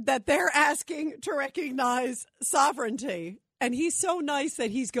 Right, that they're asking to recognize sovereignty. And he's so nice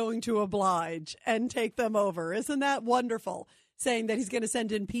that he's going to oblige and take them over. Isn't that wonderful? Saying that he's going to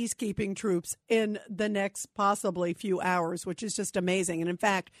send in peacekeeping troops in the next possibly few hours, which is just amazing. And in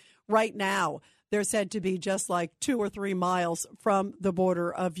fact, right now, they're said to be just like 2 or 3 miles from the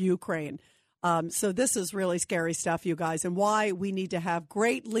border of Ukraine. So this is really scary stuff, you guys, and why we need to have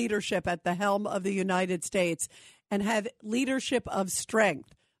great leadership at the helm of the United States and have leadership of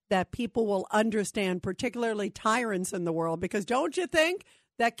strength that people will understand, particularly tyrants in the world. Because don't you think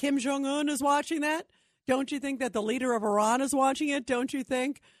that Kim Jong-un is watching that? Don't you think that the leader of Iran is watching it? Don't you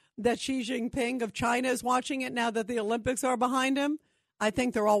think that Xi Jinping of China is watching it now that the Olympics are behind him? I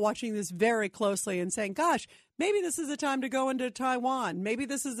think they're all watching this very closely and saying, gosh, maybe this is the time to go into Taiwan. Maybe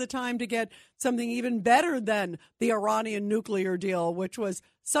this is the time to get something even better than the Iranian nuclear deal, which was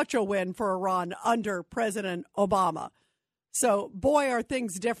such a win for Iran under President Obama. So, boy, are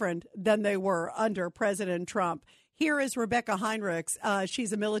things different than they were under President Trump. Here is Rebecca Heinrichs.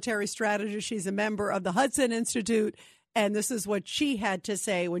 She's a military strategist. She's a member of the Hudson Institute. And this is what she had to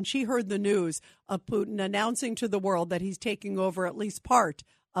say when she heard the news of Putin announcing to the world that he's taking over at least part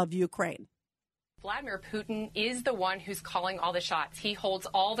of Ukraine. Vladimir Putin is the one who's calling all the shots. He holds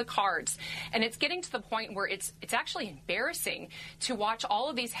all the cards. And it's getting to the point where it's actually embarrassing to watch all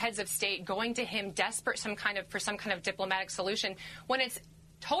of these heads of state going to him desperate for some kind of diplomatic solution when it's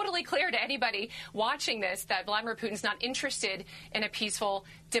totally clear to anybody watching this that Vladimir Putin's not interested in a peaceful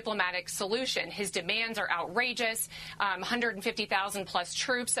diplomatic solution. His demands are outrageous, 150,000 plus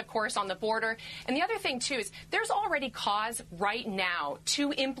troops, of course, on the border. And the other thing, too, is there's already cause right now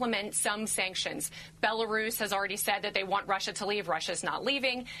to implement some sanctions. Belarus has already said that they want Russia to leave. Russia's not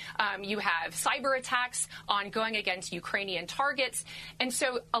leaving. You have cyber attacks ongoing against Ukrainian targets. And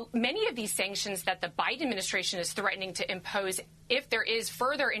so many of these sanctions that the Biden administration is threatening to impose if there is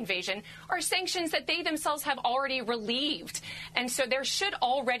further invasion are sanctions that they themselves have already relieved. And so there should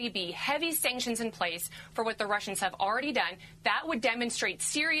already be heavy sanctions in place for what the Russians have already done. That would demonstrate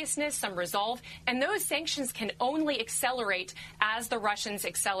seriousness, some resolve, and those sanctions can only accelerate as the Russians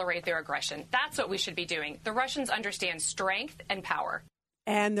accelerate their aggression. That's what we should be doing. The Russians understand strength and power.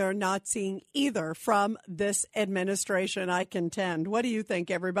 And they're not seeing either from this administration, I contend. What do you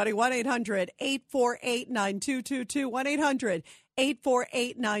think, everybody? 1-800-848-9222.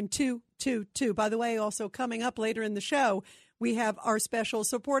 1-800-848-9222. By the way, also coming up later in the show, we have our special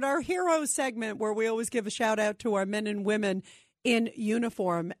Support Our Heroes segment where we always give a shout out to our men and women in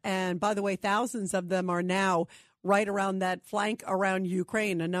uniform. And by the way, thousands of them are now right around that flank around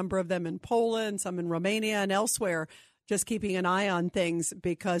Ukraine, a number of them in Poland, some in Romania and elsewhere. Just keeping an eye on things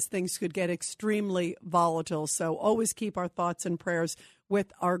because things could get extremely volatile. So always keep our thoughts and prayers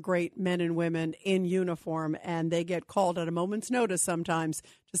with our great men and women in uniform. And they get called at a moment's notice sometimes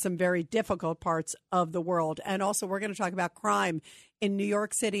to some very difficult parts of the world. And also we're going to talk about crime in New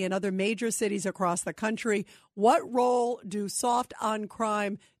York City and other major cities across the country. What role do soft on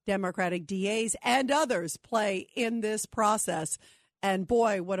crime Democratic DAs and others play in this process? And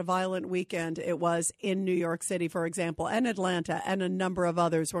boy, what a violent weekend it was in New York City, for example, and Atlanta and a number of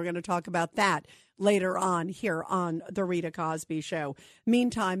others. We're going to talk about that later on here on The Rita Cosby Show.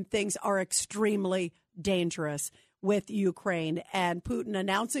 Meantime, things are extremely dangerous with Ukraine and Putin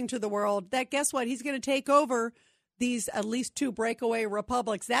announcing to the world that, guess what, he's going to take over these at least 2 breakaway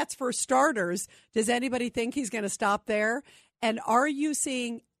republics. That's for starters. Does anybody think he's going to stop there? And are you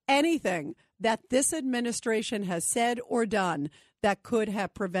seeing anything that this administration has said or done that could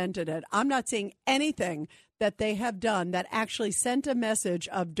have prevented it? I'm not seeing anything that they have done that actually sent a message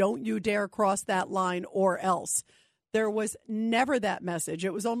of don't you dare cross that line or else. There was never that message.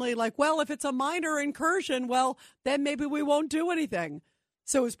 It was only like, well, if it's a minor incursion, well, then maybe we won't do anything.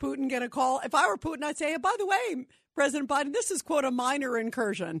 So is Putin going to call? If I were Putin, I'd say, by the way, President Biden, this is, quote, a minor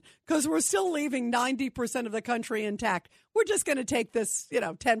incursion because we're still leaving 90% of the country intact. We're just going to take this,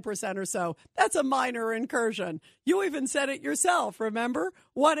 10% or so. That's a minor incursion. You even said it yourself, remember?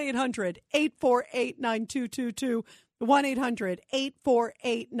 1-800-848-9222.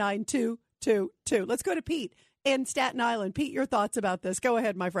 1-800-848-9222. Let's go to Pete in Staten Island. Pete, your thoughts about this. Go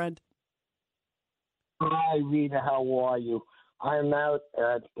ahead, my friend. Hi, Rita. How are you? I'm out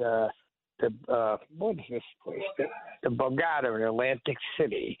at what is this place? The Borgata in Atlantic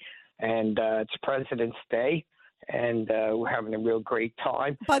City, and it's President's Day, and we're having a real great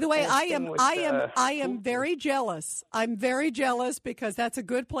time. By the way, And I thing am with, I am very jealous. I'm very jealous because that's a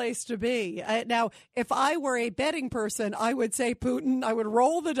good place to be. Now, if I were a betting person, I would say Putin. I would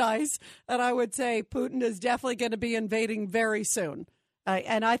roll the dice, and I would say Putin is definitely going to be invading very soon.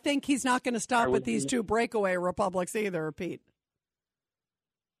 And I think he's not going to stop with these two breakaway republics either, Pete.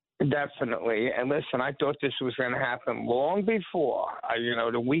 Definitely. And listen, I thought this was going to happen long before.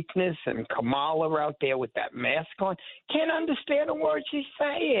 The weakness and Kamala out there with that mask on. Can't understand a word she's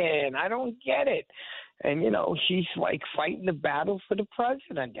saying. I don't get it. And, she's like fighting the battle for the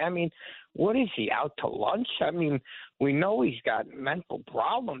president. I mean, what is he, out to lunch? I mean, we know he's got mental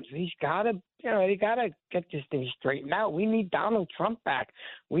problems. He's got to, they got to get this thing straightened out. We need Donald Trump back.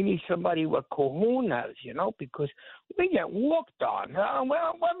 We need somebody with kahunas, because we get looked on.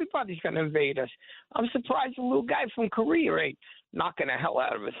 Well, everybody's going to invade us. I'm surprised the little guy from Korea ain't knocking the hell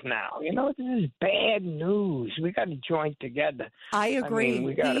out of us now. This is bad news. We got to join together. I agree. I mean,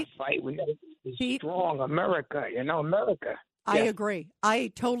 we got to fight. We got to be strong. America, America. I agree.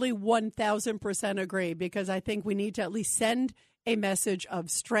 I totally 1,000% agree, because I think we need to at least send a message of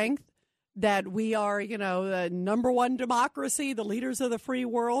strength that we are, the number one democracy, the leaders of the free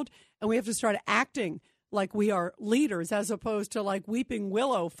world, and we have to start acting like we are leaders as opposed to like weeping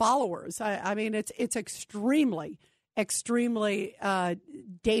willow followers. I mean, it's extremely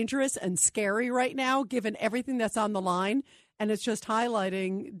dangerous and scary right now, given everything that's on the line. And it's just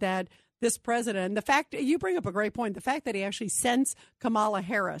highlighting that this president, the fact you bring up a great point, the fact that he actually sends Kamala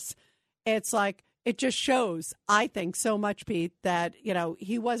Harris, it's like, it just shows, I think, so much, Pete, that,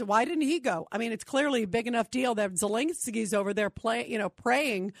 why didn't he go? I mean, it's clearly a big enough deal that Zelensky's over there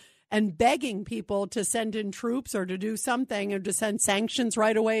praying and begging people to send in troops or to do something or to send sanctions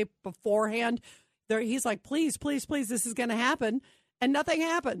right away beforehand. He's like, please, please, please, this is going to happen. And nothing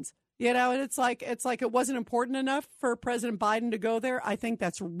happens. And it's like it wasn't important enough for President Biden to go there. I think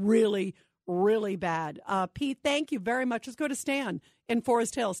that's really, really bad. Pete, thank you very much. Let's go to Stan in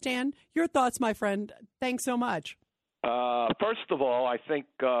Forest Hill. Stan, your thoughts, my friend. Thanks so much. First of all, I think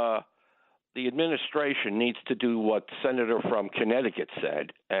the administration needs to do what Senator from Connecticut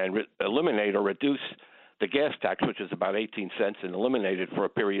said and eliminate or reduce the gas tax, which is about 18 cents, and eliminate it for a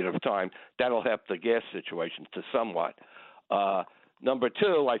period of time. That'll help the gas situation to somewhat. Number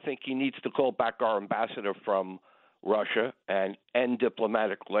two, I think he needs to call back our ambassador from Russia and end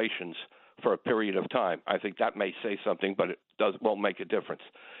diplomatic relations for a period of time. I think that may say something, but it won't make a difference.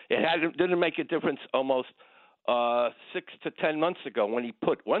 Didn't make a difference almost 6 to 10 months ago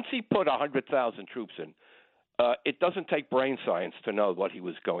once he put 100,000 troops in. It doesn't take brain science to know what he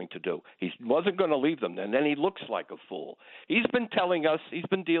was going to do. He wasn't going to leave them, and then he looks like a fool. He's been telling us, he's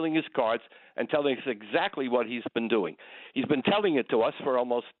been dealing his cards and telling us exactly what he's been doing. He's been telling it to us for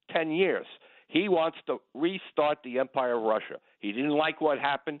almost 10 years. He wants to restart the empire of Russia. He didn't like what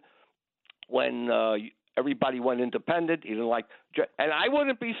happened when everybody went independent. He didn't like, and I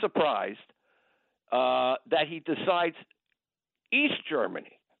wouldn't be surprised that he decides East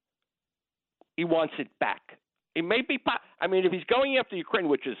Germany, he wants it back. It may be, if he's going after Ukraine,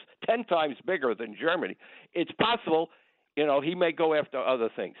 which is 10 times bigger than Germany, it's possible, he may go after other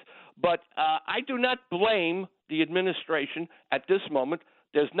things. But I do not blame the administration at this moment.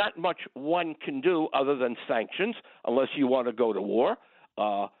 There's not much one can do other than sanctions, unless you want to go to war.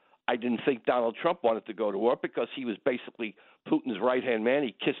 I didn't think Donald Trump wanted to go to war because he was basically Putin's right-hand man.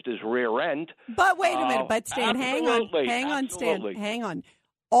 He kissed his rear end. But wait a minute, Stan, hang on, Stan, hang on.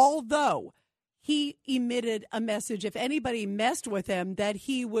 Although he emitted a message, if anybody messed with him, that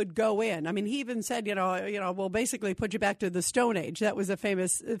he would go in. I mean, he even said, we'll basically put you back to the Stone Age. That was a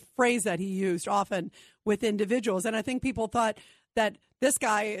famous phrase that he used often with individuals. And I think people thought that this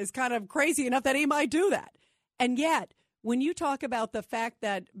guy is kind of crazy enough that he might do that. And yet, when you talk about the fact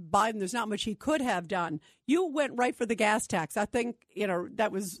that Biden, there's not much he could have done, you went right for the gas tax. I think,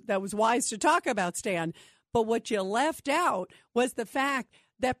 that was wise to talk about, Stan. But what you left out was the fact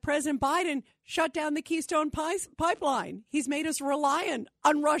that President Biden shut down the Keystone pipeline. He's made us reliant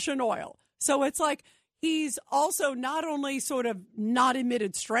on Russian oil. So it's like he's also not only sort of not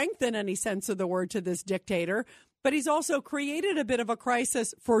admitted strength in any sense of the word to this dictator, but he's also created a bit of a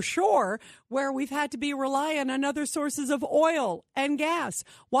crisis for sure, where we've had to be reliant on other sources of oil and gas.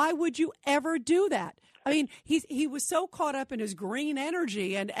 Why would you ever do that? I mean, he was so caught up in his green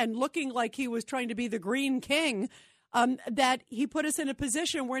energy and looking like he was trying to be the green king that he put us in a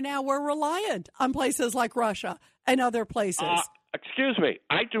position where now we're reliant on places like Russia and other places. Excuse me.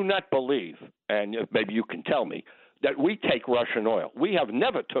 I do not believe, and maybe you can tell me, that we take Russian oil. We have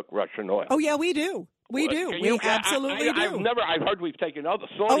never took Russian oil. Oh, yeah, we do. We do. We absolutely do. I've heard we've taken other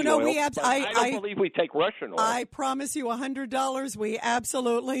Saudi Oh, no, oil, we I don't believe we take Russian oil. I promise you $100 we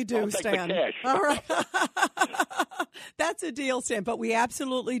absolutely do, I'll take Stan. the cash. All right. That's a deal, Stan, but we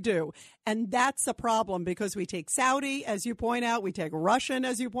absolutely do. And that's the problem because we take Saudi, as you point out, we take Russian,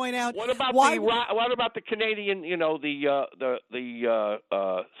 as you point out. What about the Canadian? You know,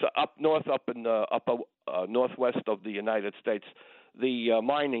 up north, up in the northwest of the United States, the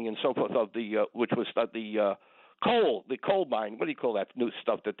mining and so forth of the which was the coal mine. What do you call that new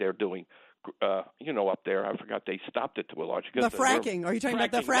stuff that they're doing? Up there, I forgot they stopped it to a large extent. The fracking. Are you talking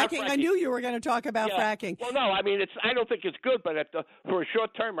about the fracking? I knew you were going to talk about fracking. Well, no, I mean, I don't think it's good, but for a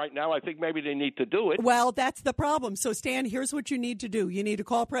short term right now, I think maybe they need to do it. Well, that's the problem. So, Stan, here's what you need to do. You need to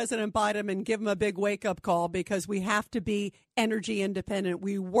call President Biden and give him a big wake-up call because we have to be energy independent.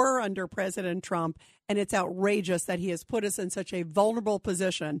 We were under President Trump, and it's outrageous that he has put us in such a vulnerable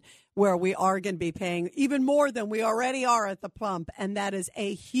position where we are going to be paying even more than we already are at the pump, and that is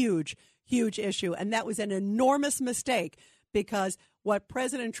a huge issue. And that was an enormous mistake because what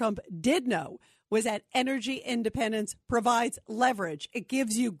President Trump did know was that energy independence provides leverage. It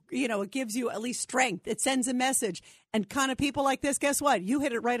gives you, it gives you at least strength. It sends a message. And kind of people like this, guess what? You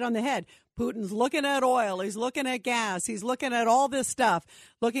hit it right on the head. Putin's looking at oil. He's looking at gas. He's looking at all this stuff,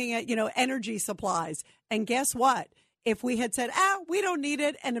 looking at, energy supplies. And guess what? If we had said, we don't need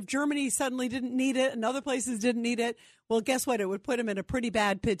it, and if Germany suddenly didn't need it and other places didn't need it, well, guess what? It would put him in a pretty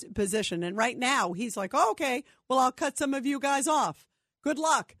bad position. And right now, he's like, okay, well, I'll cut some of you guys off. Good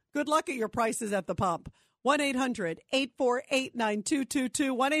luck. Good luck at your prices at the pump.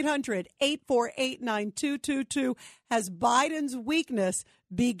 1-800-848-9222. 1-800-848-9222. Has Biden's weakness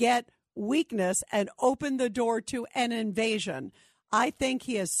beget weakness and opened the door to an invasion? I think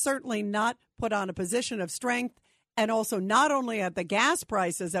he has certainly not put on a position of strength. And also not only at the gas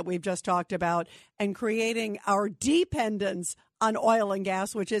prices that we've just talked about and creating our dependence on oil and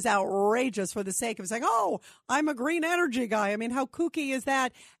gas, which is outrageous for the sake of saying, I'm a green energy guy. I mean, how kooky is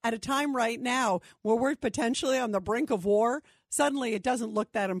that at a time right now where we're potentially on the brink of war? Suddenly it doesn't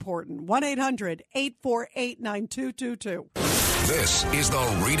look that important. 1-800-848-9222. This is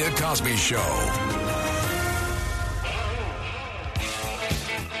the Rita Cosby Show.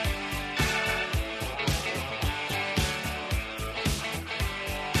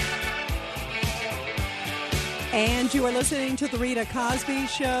 And you are listening to the Rita Cosby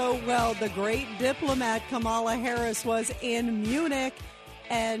Show. Well, the great diplomat Kamala Harris was in Munich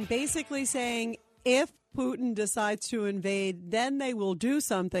and basically saying if Putin decides to invade, then they will do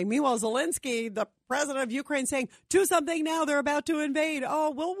something. Meanwhile, Zelensky, the president of Ukraine, saying, do something now. They're about to invade.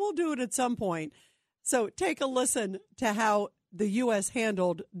 We'll do it at some point. So take a listen to how the U.S.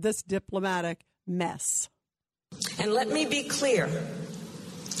 handled this diplomatic mess. And let me be clear.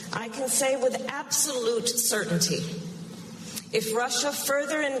 I can say with absolute certainty, if Russia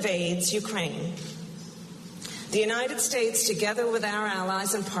further invades Ukraine, the United States, together with our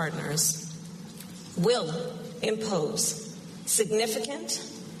allies and partners, will impose significant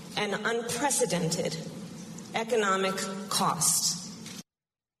and unprecedented economic costs.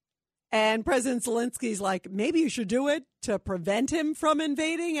 And President Zelensky's like, maybe you should do it to prevent him from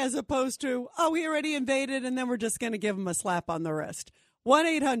invading as opposed to, he already invaded and then we're just going to give him a slap on the wrist.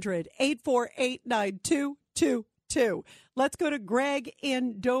 1-800-848-9222. Let's go to Greg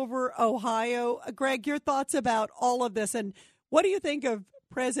in Dover, Ohio. Greg, your thoughts about all of this, and what do you think of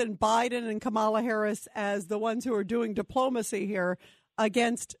President Biden and Kamala Harris as the ones who are doing diplomacy here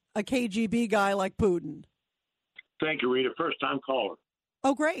against a KGB guy like Putin? Thank you, Rita. First-time caller.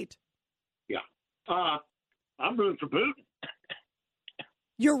 Oh, great. Yeah. I'm rooting for Putin.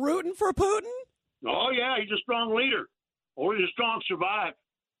 You're rooting for Putin? Oh, yeah. He's a strong leader. Only the strong survive.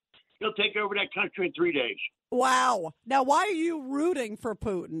 He'll take over that country in 3 days. Wow. Now, why are you rooting for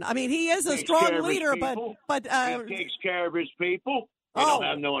Putin? I mean, he is a strong leader, but he takes care of his people. They don't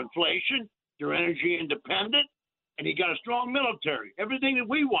have no inflation. They're energy independent, and he got a strong military. Everything that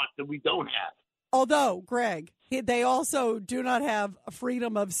we want that we don't have. Although, Greg, they also do not have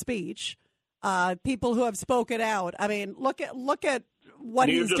freedom of speech. People who have spoken out. I mean, look at what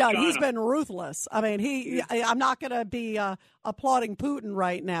he's done. He's been ruthless. I mean, I'm not going to be applauding Putin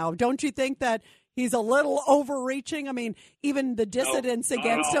right now. Don't you think that he's a little overreaching? I mean, even the dissidents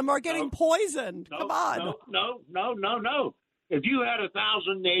against him are getting poisoned. Come on. No. If you had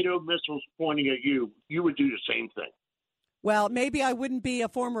 1,000 NATO missiles pointing at you, you would do the same thing. Well, maybe I wouldn't be a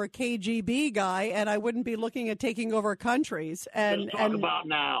former KGB guy, and I wouldn't be looking at taking over countries. Let's talk about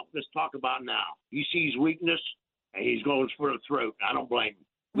now. He sees weakness. And he's going for the throat. I don't blame him.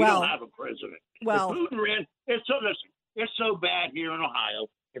 We don't have a president. Well, if Putin ran, it's so bad here in Ohio.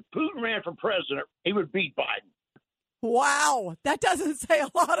 if Putin ran for president, he would beat Biden. Wow, that doesn't say a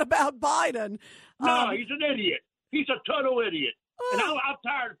lot about Biden. No, he's an idiot. He's a total idiot. And I'm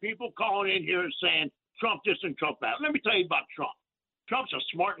tired of people calling in here and saying Trump this and Trump that. Let me tell you about Trump. Trump's a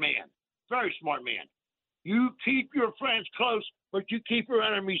smart man, very smart man. You keep your friends close, but you keep your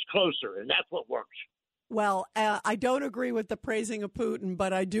enemies closer, and that's what works. Well, I don't agree with the praising of Putin,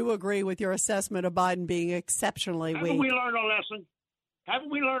 but I do agree with your assessment of Biden being exceptionally weak. Haven't we learned our lesson?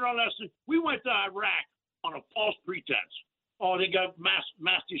 Haven't we learned our lesson? We went to Iraq on a false pretense. Oh, they got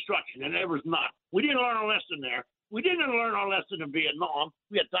mass destruction, and there was not. We didn't learn our lesson there. We didn't learn our lesson in Vietnam.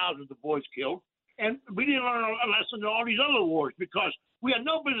 We had thousands of boys killed. And we didn't learn our lesson in all these other wars because we had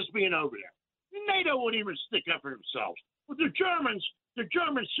no business being over there. NATO wouldn't even stick up for themselves. But the Germans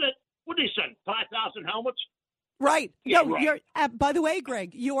said, what did they send, 5,000 helmets? Right. Yeah, no, right. You're, by the way,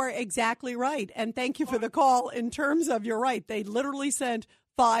 Greg, you are exactly right. And thank you for the call in terms of you're right. They literally sent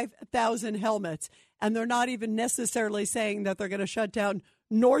 5,000 helmets. And they're not even necessarily saying that they're going to shut down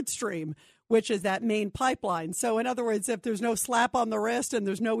Nord Stream, which is that main pipeline. So, in other words, if there's no slap on the wrist and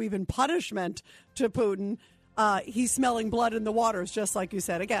there's no even punishment to Putin, he's smelling blood in the waters, just like you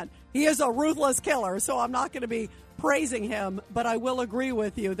said. Again, he is a ruthless killer, so I'm not going to be praising him, but I will agree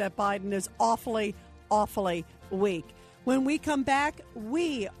with you that Biden is awfully, awfully weak. When we come back,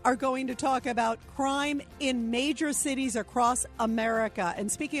 we are going to talk about crime in major cities across America.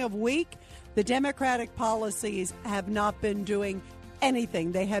 And speaking of weak, the Democratic policies have not been doing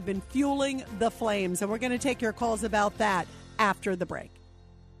anything. They have been fueling the flames. And we're going to take your calls about that after the break.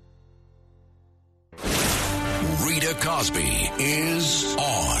 Rita Cosby is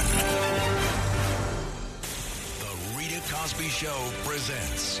on. The Rita Cosby Show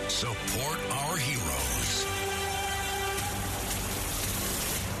presents Support Our Heroes.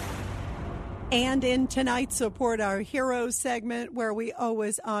 And in tonight's Support Our Heroes segment, where we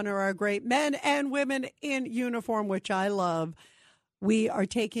always honor our great men and women in uniform, which I love, we are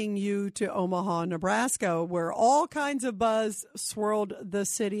taking you to Omaha, Nebraska, where all kinds of buzz swirled the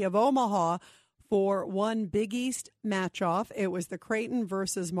city of Omaha for one Big East match-off. It was the Creighton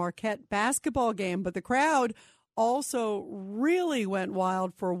versus Marquette basketball game, but the crowd also really went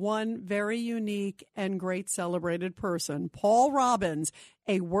wild for one very unique and great celebrated person, Paul Robbins,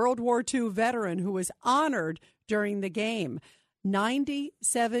 a World War II veteran who was honored during the game.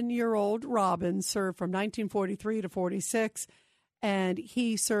 97-year-old Robbins served from 1943 to 46, and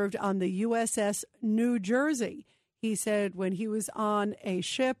he served on the USS New Jersey. He said when he was on a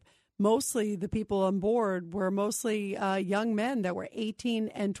ship, mostly the people on board were mostly young men that were 18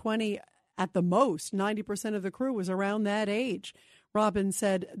 and 20 at the most. 90% of the crew was around that age. Robbins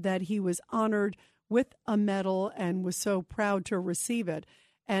said that he was honored with a medal and was so proud to receive it.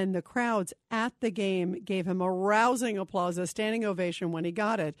 And the crowds at the game gave him a rousing applause, a standing ovation when he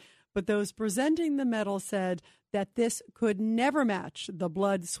got it. But those presenting the medal said that this could never match the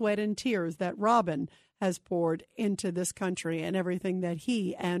blood, sweat, and tears that Robin has poured into this country and everything that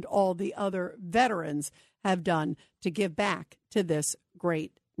he and all the other veterans have done to give back to this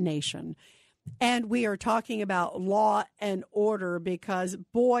great nation. And we are talking about law and order because,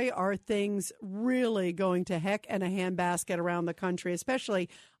 boy, are things really going to heck in a handbasket around the country, especially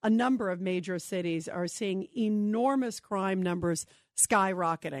a number of major cities are seeing enormous crime numbers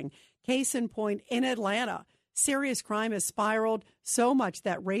skyrocketing. Case in point, in Atlanta, serious crime has spiraled so much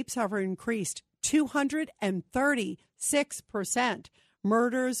that rapes have increased 236%,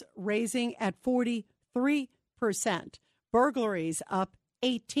 murders raising at 43%, burglaries up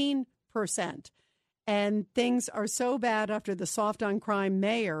 18%. And things are so bad after the soft on crime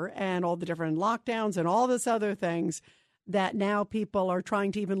mayor and all the different lockdowns and all this other things that now people are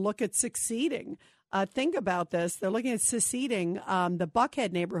trying to even look at seceding. Think about this. They're looking at seceding the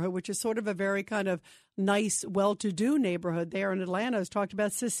Buckhead neighborhood, which is sort of a very kind of nice, well-to-do neighborhood there in Atlanta, has talked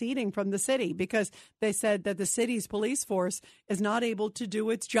about seceding from the city because they said that the city's police force is not able to do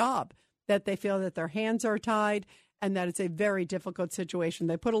its job, that they feel that their hands are tied and that it's a very difficult situation.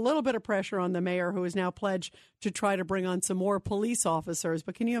 They put a little bit of pressure on the mayor, who has now pledged to try to bring on some more police officers.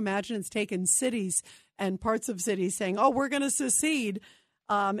 But can you imagine it's taken cities and parts of cities saying, oh, we're going to secede.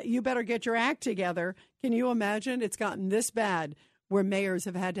 You better get your act together. Can you imagine? It's gotten this bad where mayors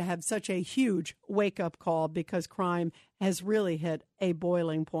have had to have such a huge wake-up call because crime has really hit a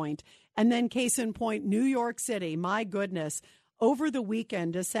boiling point. And then case in point, New York City, my goodness. Over the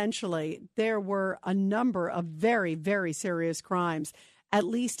weekend, essentially, there were a number of very, very serious crimes, at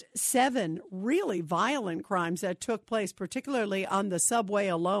least 7 really violent crimes that took place, particularly on the subway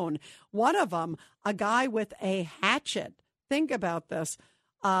alone. One of them, a guy with a hatchet. Think about this.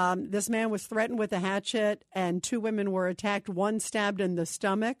 This man was threatened with a hatchet, and 2 women were attacked, one stabbed in the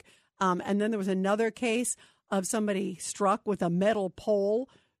stomach. And then there was another case of somebody struck with a metal pole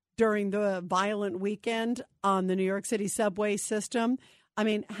during the violent weekend on the New York City subway system. I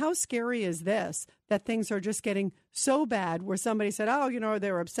mean, how scary is this, that things are just getting so bad where somebody said, oh,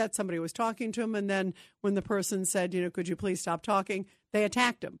 they were upset somebody was talking to them. And then when the person said, could you please stop talking, they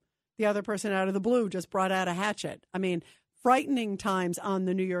attacked him. The other person out of the blue just brought out a hatchet. I mean, frightening times on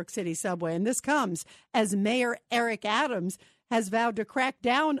the New York City subway. And this comes as Mayor Eric Adams has vowed to crack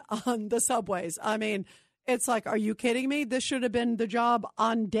down on the subways. I mean, it's like, are you kidding me? This should have been the job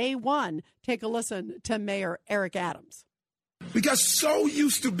on day one. Take a listen to Mayor Eric Adams. We got so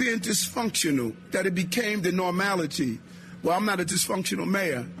used to being dysfunctional that it became the normality. Well, I'm not a dysfunctional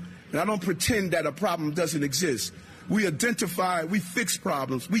mayor, and I don't pretend that a problem doesn't exist. We identify, we fix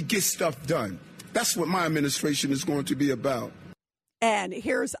problems, we get stuff done. That's what my administration is going to be about. And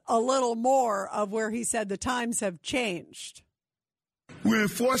here's a little more of where he said the times have changed. We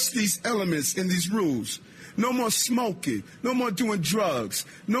enforce these elements and these rules. No more smoking, no more doing drugs,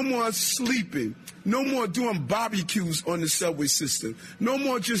 no more sleeping, no more doing barbecues on the subway system, no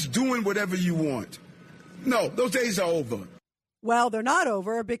more just doing whatever you want. No, those days are over. Well, they're not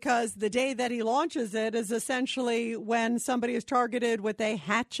over, because the day that he launches it is essentially when somebody is targeted with a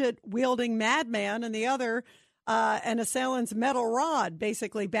hatchet-wielding madman and the other an assailant's metal rod,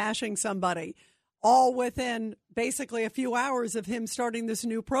 basically bashing somebody, all within basically a few hours of him starting this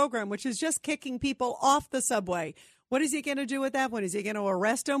new program, which is just kicking people off the subway. What is he going to do with that one? Is he going to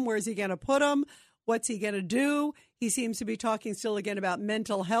arrest them? Where is he going to put them? What's he going to do? He seems to be talking still again about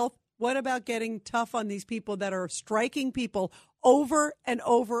mental health. What about getting tough on these people that are striking people over and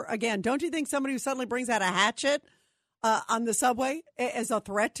over again? Don't you think somebody who suddenly brings out a hatchet on the subway is a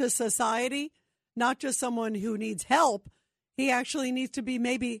threat to society? Not just someone who needs help. He actually needs to be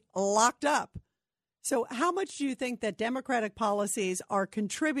maybe locked up. So how much do you think that Democratic policies are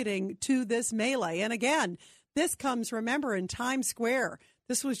contributing to this melee? And again, this comes, remember, in Times Square.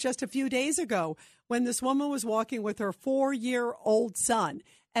 This was just a few days ago when this woman was walking with her 4-year-old son.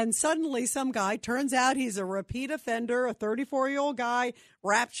 And suddenly some guy, turns out he's a repeat offender, a 34-year-old guy,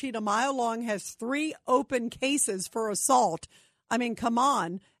 rap sheet a mile long, has 3 open cases for assault. I mean, come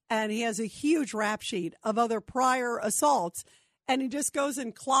on. And he has a huge rap sheet of other prior assaults. And he just goes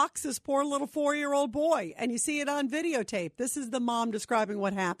and clocks this poor little 4-year-old boy. And you see it on videotape. This is the mom describing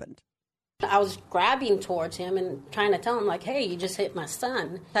what happened. I was grabbing towards him and trying to tell him, like, hey, you just hit my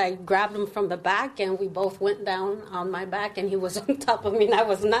son. I grabbed him from the back, and we both went down on my back, and he was on top of me, and I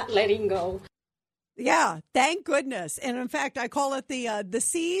was not letting go. Yeah, thank goodness. And in fact, I call it the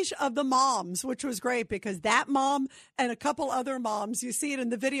siege of the moms, which was great because that mom and a couple other moms, you see it in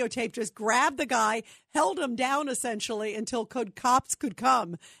the videotape, just grabbed the guy, held him down essentially until cops could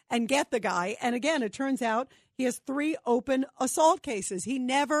come and get the guy. And again, it turns out he has 3 open assault cases. He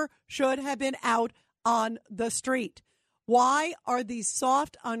never should have been out on the street. Why are these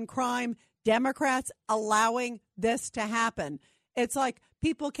soft on crime Democrats allowing this to happen? It's like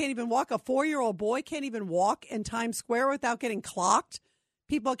people can't even walk. A 4-year-old boy can't even walk in Times Square without getting clocked.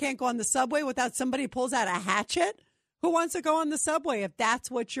 People can't go on the subway without somebody pulls out a hatchet. Who wants to go on the subway if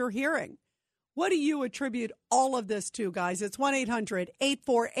that's what you're hearing? What do you attribute all of this to, guys? It's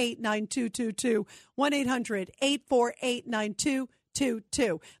 1-800-848-9222,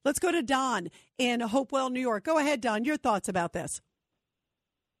 1-800-848-9222. Let's go to Don in Hopewell, New York. Go ahead, Don. Your thoughts about this.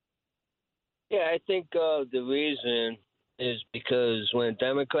 Yeah, I think the reason is because when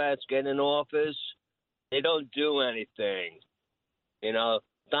Democrats get in office, they don't do anything. You know,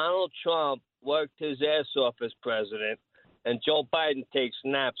 Donald Trump worked his ass off as president, and Joe Biden takes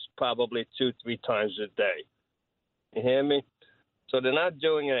naps probably 2-3 times a day. You hear me? So they're not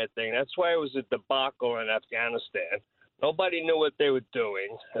doing anything. That's why it was a debacle in Afghanistan. Nobody knew what they were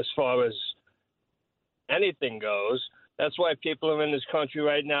doing as far as anything goes. That's why people are in this country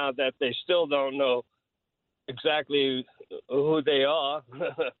right now that they still don't know exactly who they are,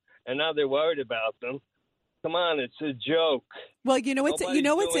 and now they're worried about them. Come on, it's a joke. Well, you know, what's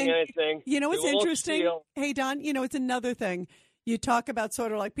anything. Interesting. Hey, Don, you know, it's another thing. You talk about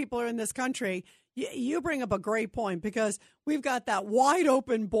sort of like people are in this country. You bring up a great point because we've got that wide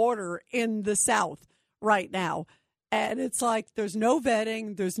open border in the South right now. And it's like there's no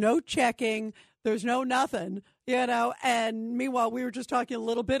vetting, there's no checking, there's no nothing, you know. And meanwhile, we were just talking a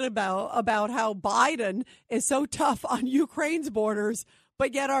little bit about how Biden is so tough on Ukraine's borders,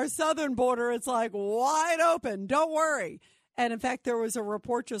 but yet our southern border, it's like wide open. Don't worry. And in fact, there was a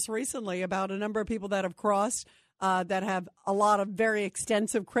report just recently about a number of people that have crossed that have a lot of very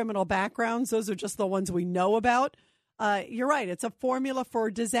extensive criminal backgrounds. Those are just the ones we know about. you're right. It's a formula for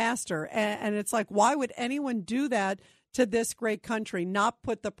disaster. And it's like, why would anyone do that to this great country, not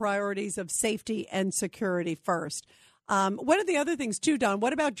put the priorities of safety and security first? What are the other things, too, Don?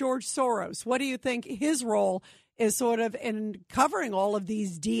 What about George Soros? What do you think his role is sort of in covering all of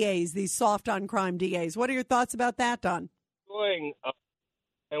these DAs, these soft on crime DAs? What are your thoughts about that, Don?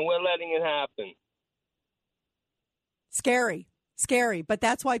 And we're letting it happen. Scary. But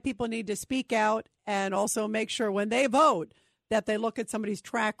that's why people need to speak out and also make sure when they vote that they look at somebody's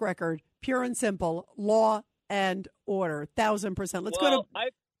track record, pure and simple, law and order, 1,000%.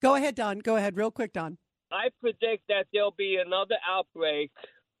 Go ahead, Don. Go ahead, real quick, Don. I predict that there'll be another outbreak,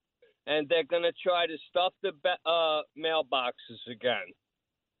 and they're going to try to stuff the mailboxes again.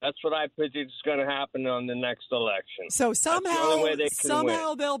 That's what I predict is going to happen on the next election. So somehow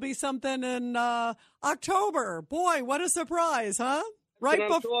there'll be something in October. Boy, what a surprise, huh? Right,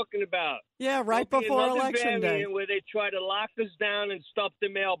 what I'm talking about. Yeah, right before Election Day, where they try to lock us down and stuff the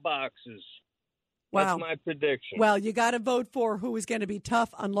mailboxes. Wow. That's my prediction. Well, you got to vote for who is going to be tough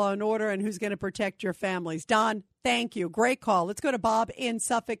on law and order and who's going to protect your families. Don, thank you. Great call. Let's go to Bob in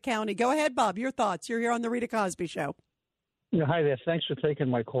Suffolk County. Go ahead, Bob. Your thoughts. You're here on the Rita Cosby Show. Yeah, hi there. Thanks for taking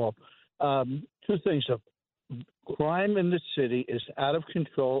my call. Two things. Crime in the city is out of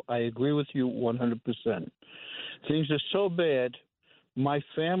control. I agree with you 100%. Things are so bad. My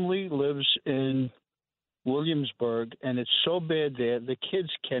family lives in Williamsburg, and it's so bad there. The kids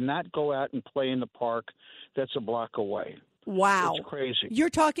cannot go out and play in the park that's a block away. Wow. It's crazy.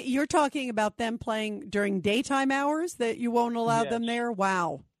 You're talking about them playing during daytime hours, that you won't allow them there?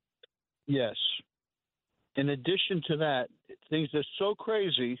 Wow. Yes. In addition to that, things are so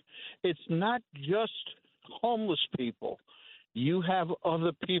crazy. It's not just homeless people. You have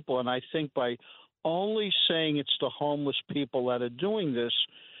other people, and I think by only saying it's the homeless people that are doing this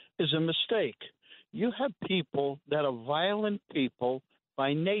is a mistake. You have people that are violent people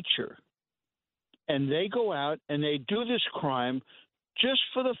by nature, and they go out and they do this crime just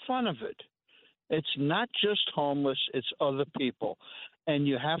for the fun of it. It's not just homeless, it's other people. And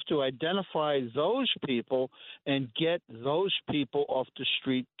you have to identify those people and get those people off the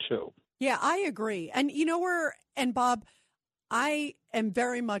street, too. Yeah, I agree. And and Bob, I am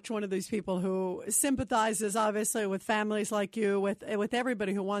very much one of these people who sympathizes, obviously, with families like you, with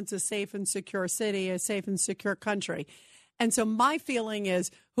everybody who wants a safe and secure city, a safe and secure country. And so my feeling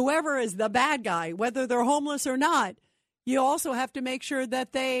is whoever is the bad guy, whether they're homeless or not, you also have to make sure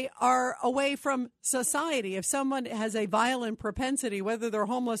that they are away from society. If someone has a violent propensity, whether they're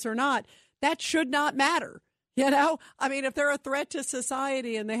homeless or not, that should not matter. I mean, if they're a threat to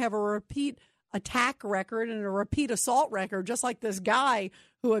society and they have a repeat attack record and a repeat assault record, just like this guy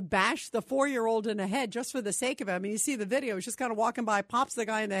who had bashed the 4-year-old in the head just for the sake of it. I mean, you see the video, he's just kind of walking by, pops the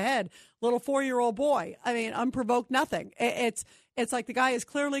guy in the head, little 4-year-old boy. I mean, unprovoked nothing. It's like the guy is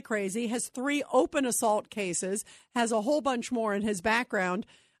clearly crazy, has 3 open assault cases, has a whole bunch more in his background.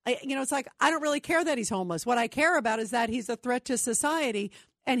 It's like, I don't really care that he's homeless. What I care about is that he's a threat to society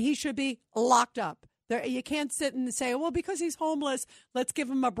and he should be locked up. You can't sit and say, well, because he's homeless, let's give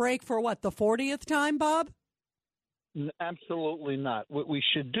him a break for what, the 40th time, Bob? Absolutely not. What we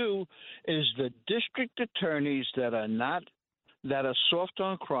should do is the district attorneys that are soft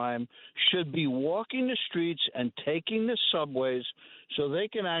on crime should be walking the streets and taking the subways so they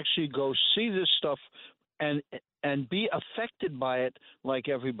can actually go see this stuff and be affected by it like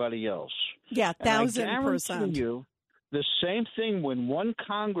everybody else. Yeah, 1,000%. I guarantee you, the same thing when one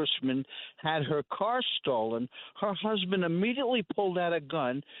congressman had her car stolen, her husband immediately pulled out a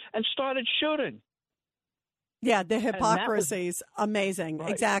gun and started shooting. Yeah, the hypocrisy is amazing.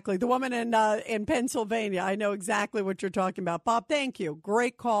 Right. Exactly. The woman in Pennsylvania, I know exactly what you're talking about. Bob, thank you.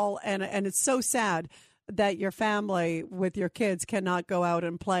 Great call. And it's so sad that your family with your kids cannot go out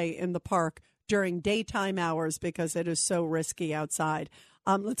and play in the park during daytime hours because it is so risky outside.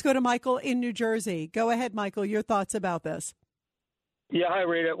 Let's go to Michael in New Jersey. Go ahead, Michael. Your thoughts about this? Yeah, hi,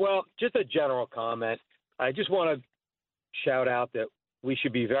 Rita. Well, just a general comment. I just want to shout out that we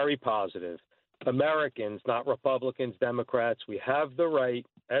should be very positive. Americans, not Republicans, Democrats, we have the right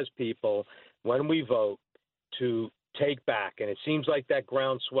as people when we vote to take back. And it seems like that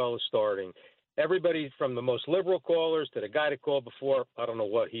groundswell is starting. Everybody from the most liberal callers to the guy that called before, I don't know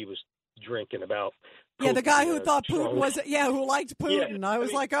what he was drinking about Yeah, the guy who Putin, thought Putin Trump. was, who liked Putin. Yeah, I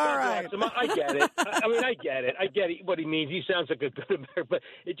was like, all right. I get it. I get it. I get what he means. He sounds like a good American, but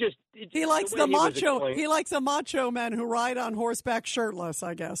He likes way the he was macho. explaining- He likes the macho men who ride on horseback shirtless,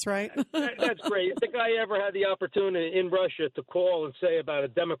 I guess, right? That's great. If the guy ever had the opportunity in Russia to call and say about a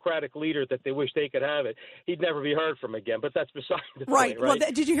democratic leader that they wish they could have it, he'd never be heard from again. But that's beside the Right. point, right?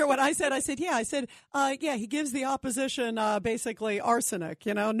 Well, did you hear what I said? I said, he gives the opposition basically arsenic.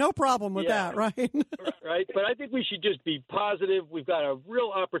 No problem with that, right? Right. But I think we should just be positive. We've got a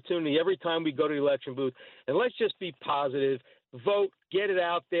real opportunity every time we go to the election booth, and let's just be positive. Vote, get it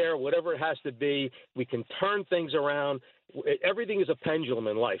out there, whatever it has to be. We can turn things around. Everything is a pendulum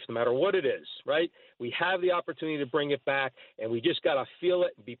in life, no matter what it is, right? We have the opportunity to bring it back, and we just got to feel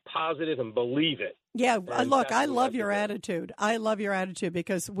it, and be positive, and believe it. Yeah, And look, that's I what love we your have to do. attitude. I love your attitude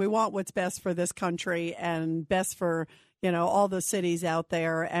because we want what's best for this country and best for, all the cities out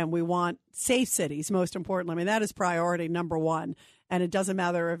there. And we want safe cities, most importantly. I mean, that is priority number one. And it doesn't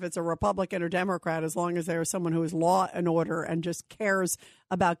matter if it's a Republican or Democrat, as long as there's someone who is law and order and just cares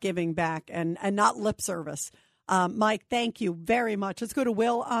about giving back and not lip service. Mike, thank you very much. Let's go to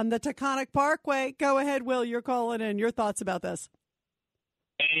Will on the Taconic Parkway. Go ahead, Will. You're calling in. Your thoughts about this?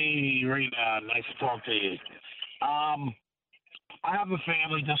 Hey, Rita. Nice to talk to you. I have a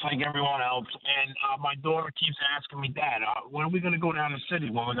family just like everyone else, and my daughter keeps asking me, Dad, when are we going to go down the city?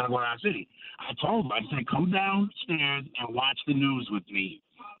 When are we going to go down the city? I told her, I said, come downstairs and watch the news with me.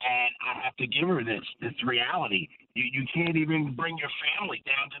 And I have to give her this reality. You can't even bring your family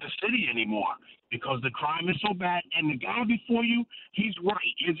down to the city anymore because the crime is so bad. And the guy before you, he's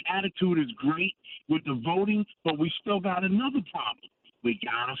right. His attitude is great with the voting, but we still got another problem. We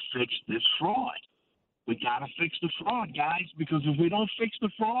got to fix this fraud. We got to fix the fraud, guys, because if we don't fix the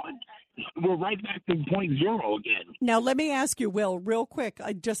fraud, we're right back to point zero again. Now, let me ask you, Will, real quick,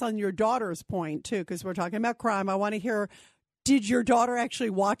 just on your daughter's point, too, because we're talking about crime. I want to hear, did your daughter actually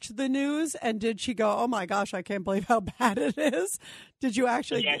watch the news? And did she go, oh, my gosh, I can't believe how bad it is? Did you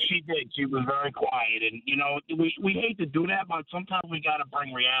actually? Yeah, she did. She was very quiet. And, we hate to do that, but sometimes we got to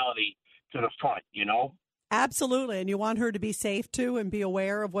bring reality to the front, Absolutely. And you want her to be safe, too, and be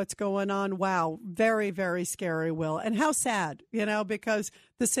aware of what's going on. Wow. Very, very scary, Will. And how sad, because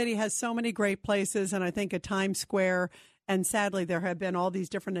the city has so many great places. And I think at Times Square, and sadly, there have been all these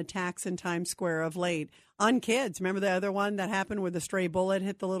different attacks in Times Square of late on kids. Remember the other one that happened where the stray bullet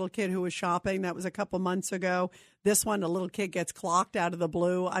hit the little kid who was shopping? That was a couple months ago. This one, a little kid gets clocked out of the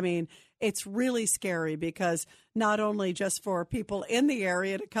blue. I mean, it's really scary because not only just for people in the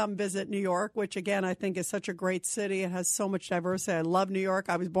area to come visit New York, which, again, I think is such a great city. It has so much diversity. I love New York.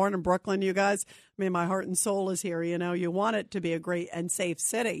 I was born in Brooklyn, you guys. I mean, my heart and soul is here. You want it to be a great and safe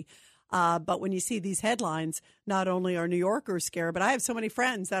city. But when you see these headlines, not only are New Yorkers scared, but I have so many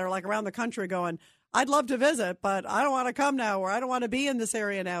friends that are like around the country going, I'd love to visit, but I don't want to come now, or I don't want to be in this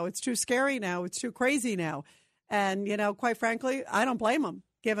area now. It's too scary now. It's too crazy now. And, quite frankly, I don't blame them,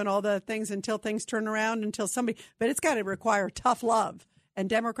 given all the things until things turn around, but it's got to require tough love. And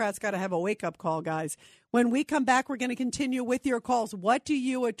Democrats got to have a wake-up call, guys. When we come back, we're going to continue with your calls. What do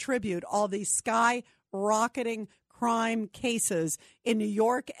you attribute all these skyrocketing crime cases in New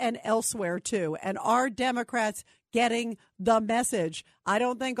York and elsewhere, too? And are Democrats getting the message? I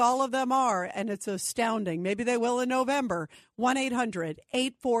don't think all of them are, and it's astounding. Maybe they will in November.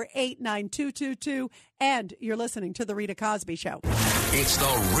 1-800-848-9222. And you're listening to The Rita Cosby Show. It's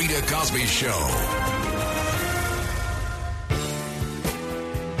The Rita Cosby Show.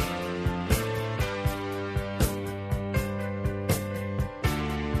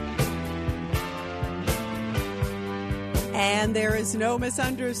 And there is no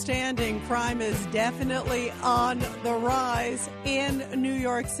misunderstanding. Crime is definitely on the rise in New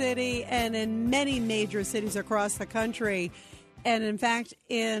York City and in many major cities across the country. And in fact,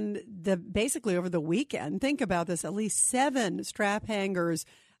 basically over the weekend, think about this, at least 7 strap hangers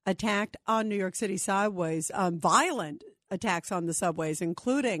attacked on New York City subways, violent attacks on the subways,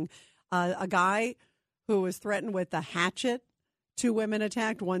 including a guy who was threatened with a hatchet. 2 women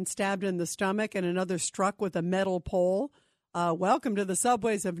attacked, one stabbed in the stomach and another struck with a metal pole. Welcome to the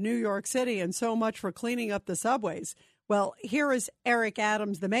subways of New York City, and so much for cleaning up the subways. Well, here is Eric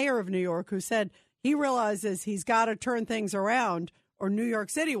Adams, the mayor of New York, who said he realizes he's got to turn things around or New York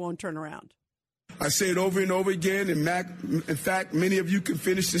City won't turn around. I say it over and over again, and in fact, many of you can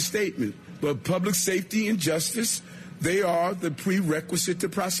finish the statement. But public safety and justice, they are the prerequisite to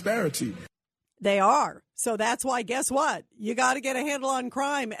prosperity. They are. So that's why, guess what? You got to get a handle on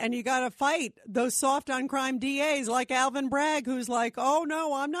crime, and you got to fight those soft on crime DAs like Alvin Bragg, who's like, oh,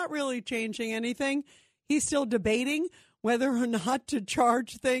 no, I'm not really changing anything. He's still debating whether or not to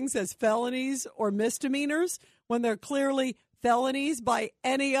charge things as felonies or misdemeanors when they're clearly felonies by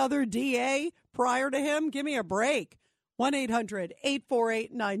any other DA prior to him? Give me a break.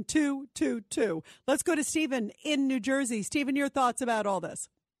 1-800-848-9222. Let's go to Stephen in New Jersey. Stephen, your thoughts about all this?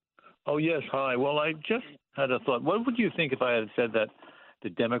 Oh, yes. Hi. Well, I just had a thought. What would you think if I had said that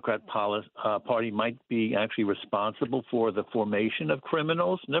the Democrat Party might be actually responsible for the formation of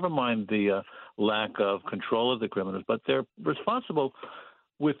criminals? Never mind the lack of control of the criminals, but they're responsible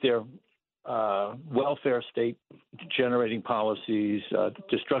with their welfare state generating policies,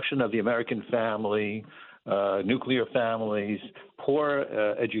 destruction of the American family, nuclear families, poor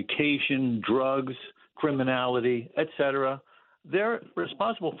education, drugs, criminality, etc. They're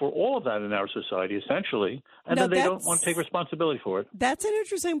responsible for all of that in our society, essentially, and then they don't want to take responsibility for it. That's an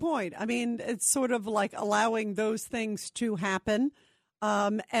interesting point. I mean, it's sort of like allowing those things to happen,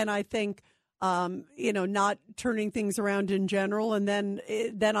 and I think, not turning things around in general, and then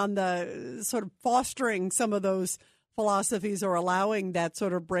on the sort of fostering some of those philosophies or allowing that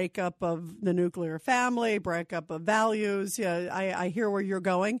sort of breakup of the nuclear family, breakup of values. Yeah, I hear where you're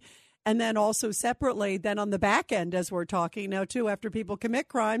going. And then also separately, then on the back end, as we're talking now, too, after people commit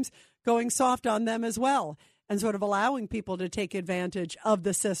crimes, going soft on them as well and sort of allowing people to take advantage of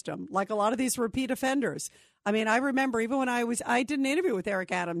the system, like a lot of these repeat offenders. I mean, I remember even when I did an interview with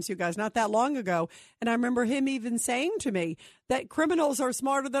Eric Adams, you guys, not that long ago, and I remember him even saying to me that criminals are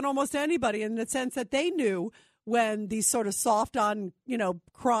smarter than almost anybody in the sense that they knew when these sort of soft on,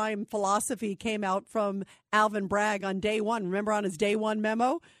 crime philosophy came out from Alvin Bragg on day one. Remember on his day one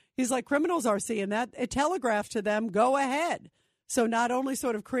memo? He's like, criminals are seeing that. It telegraphed to them, go ahead. So not only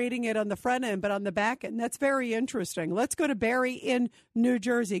sort of creating it on the front end, but on the back end. That's very interesting. Let's go to Barry in New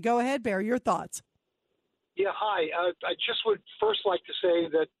Jersey. Go ahead, Barry. Your thoughts. Yeah, hi. I just would first like to say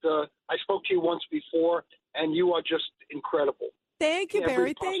that I spoke to you once before, and you are just incredible. Thank you,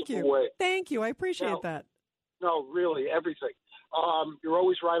 Barry. Thank you. Way. Thank you. I appreciate that. No, really, everything. You're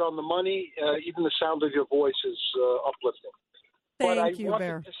always right on the money. Even the sound of your voice is uplifting. Thank you, Bear. But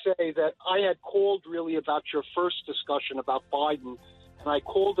I wanted to say that I had called really about your first discussion about Biden, and I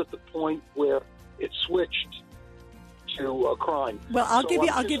called at the point where it switched to a crime. Well, I'll give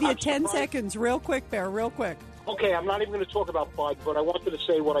you 10 seconds, real quick, Bear, real quick. Okay, I'm not even going to talk about Biden, but I wanted to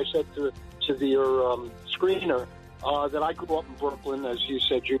say what I said to your screener, that I grew up in Brooklyn, as you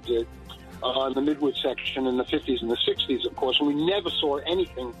said you did, in the Midwood section in the 50s and the 60s, of course, and we never saw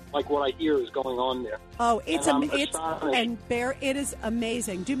anything like what I hear is going on there. Oh, Bear, it is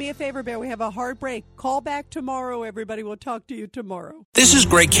amazing. Do me a favor, Bear. We have a hard break. Call back tomorrow, everybody. We'll talk to you tomorrow. This is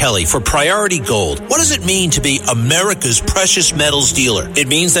Greg Kelly for Priority Gold. What does it mean to be America's precious metals dealer? It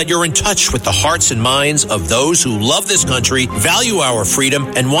means that you're in touch with the hearts and minds of those who love this country, value our freedom,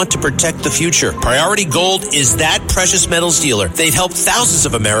 and want to protect the future. Priority Gold is that precious metals dealer. They've helped thousands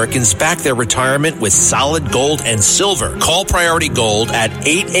of Americans back their retirement with solid gold and silver. Call Priority Gold at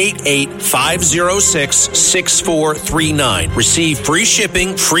 888-506-6439. Receive free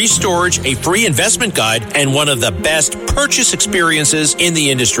shipping, free storage, a free investment guide, and one of the best purchase experiences in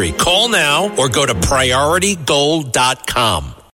the industry. Call now or go to PriorityGold.com.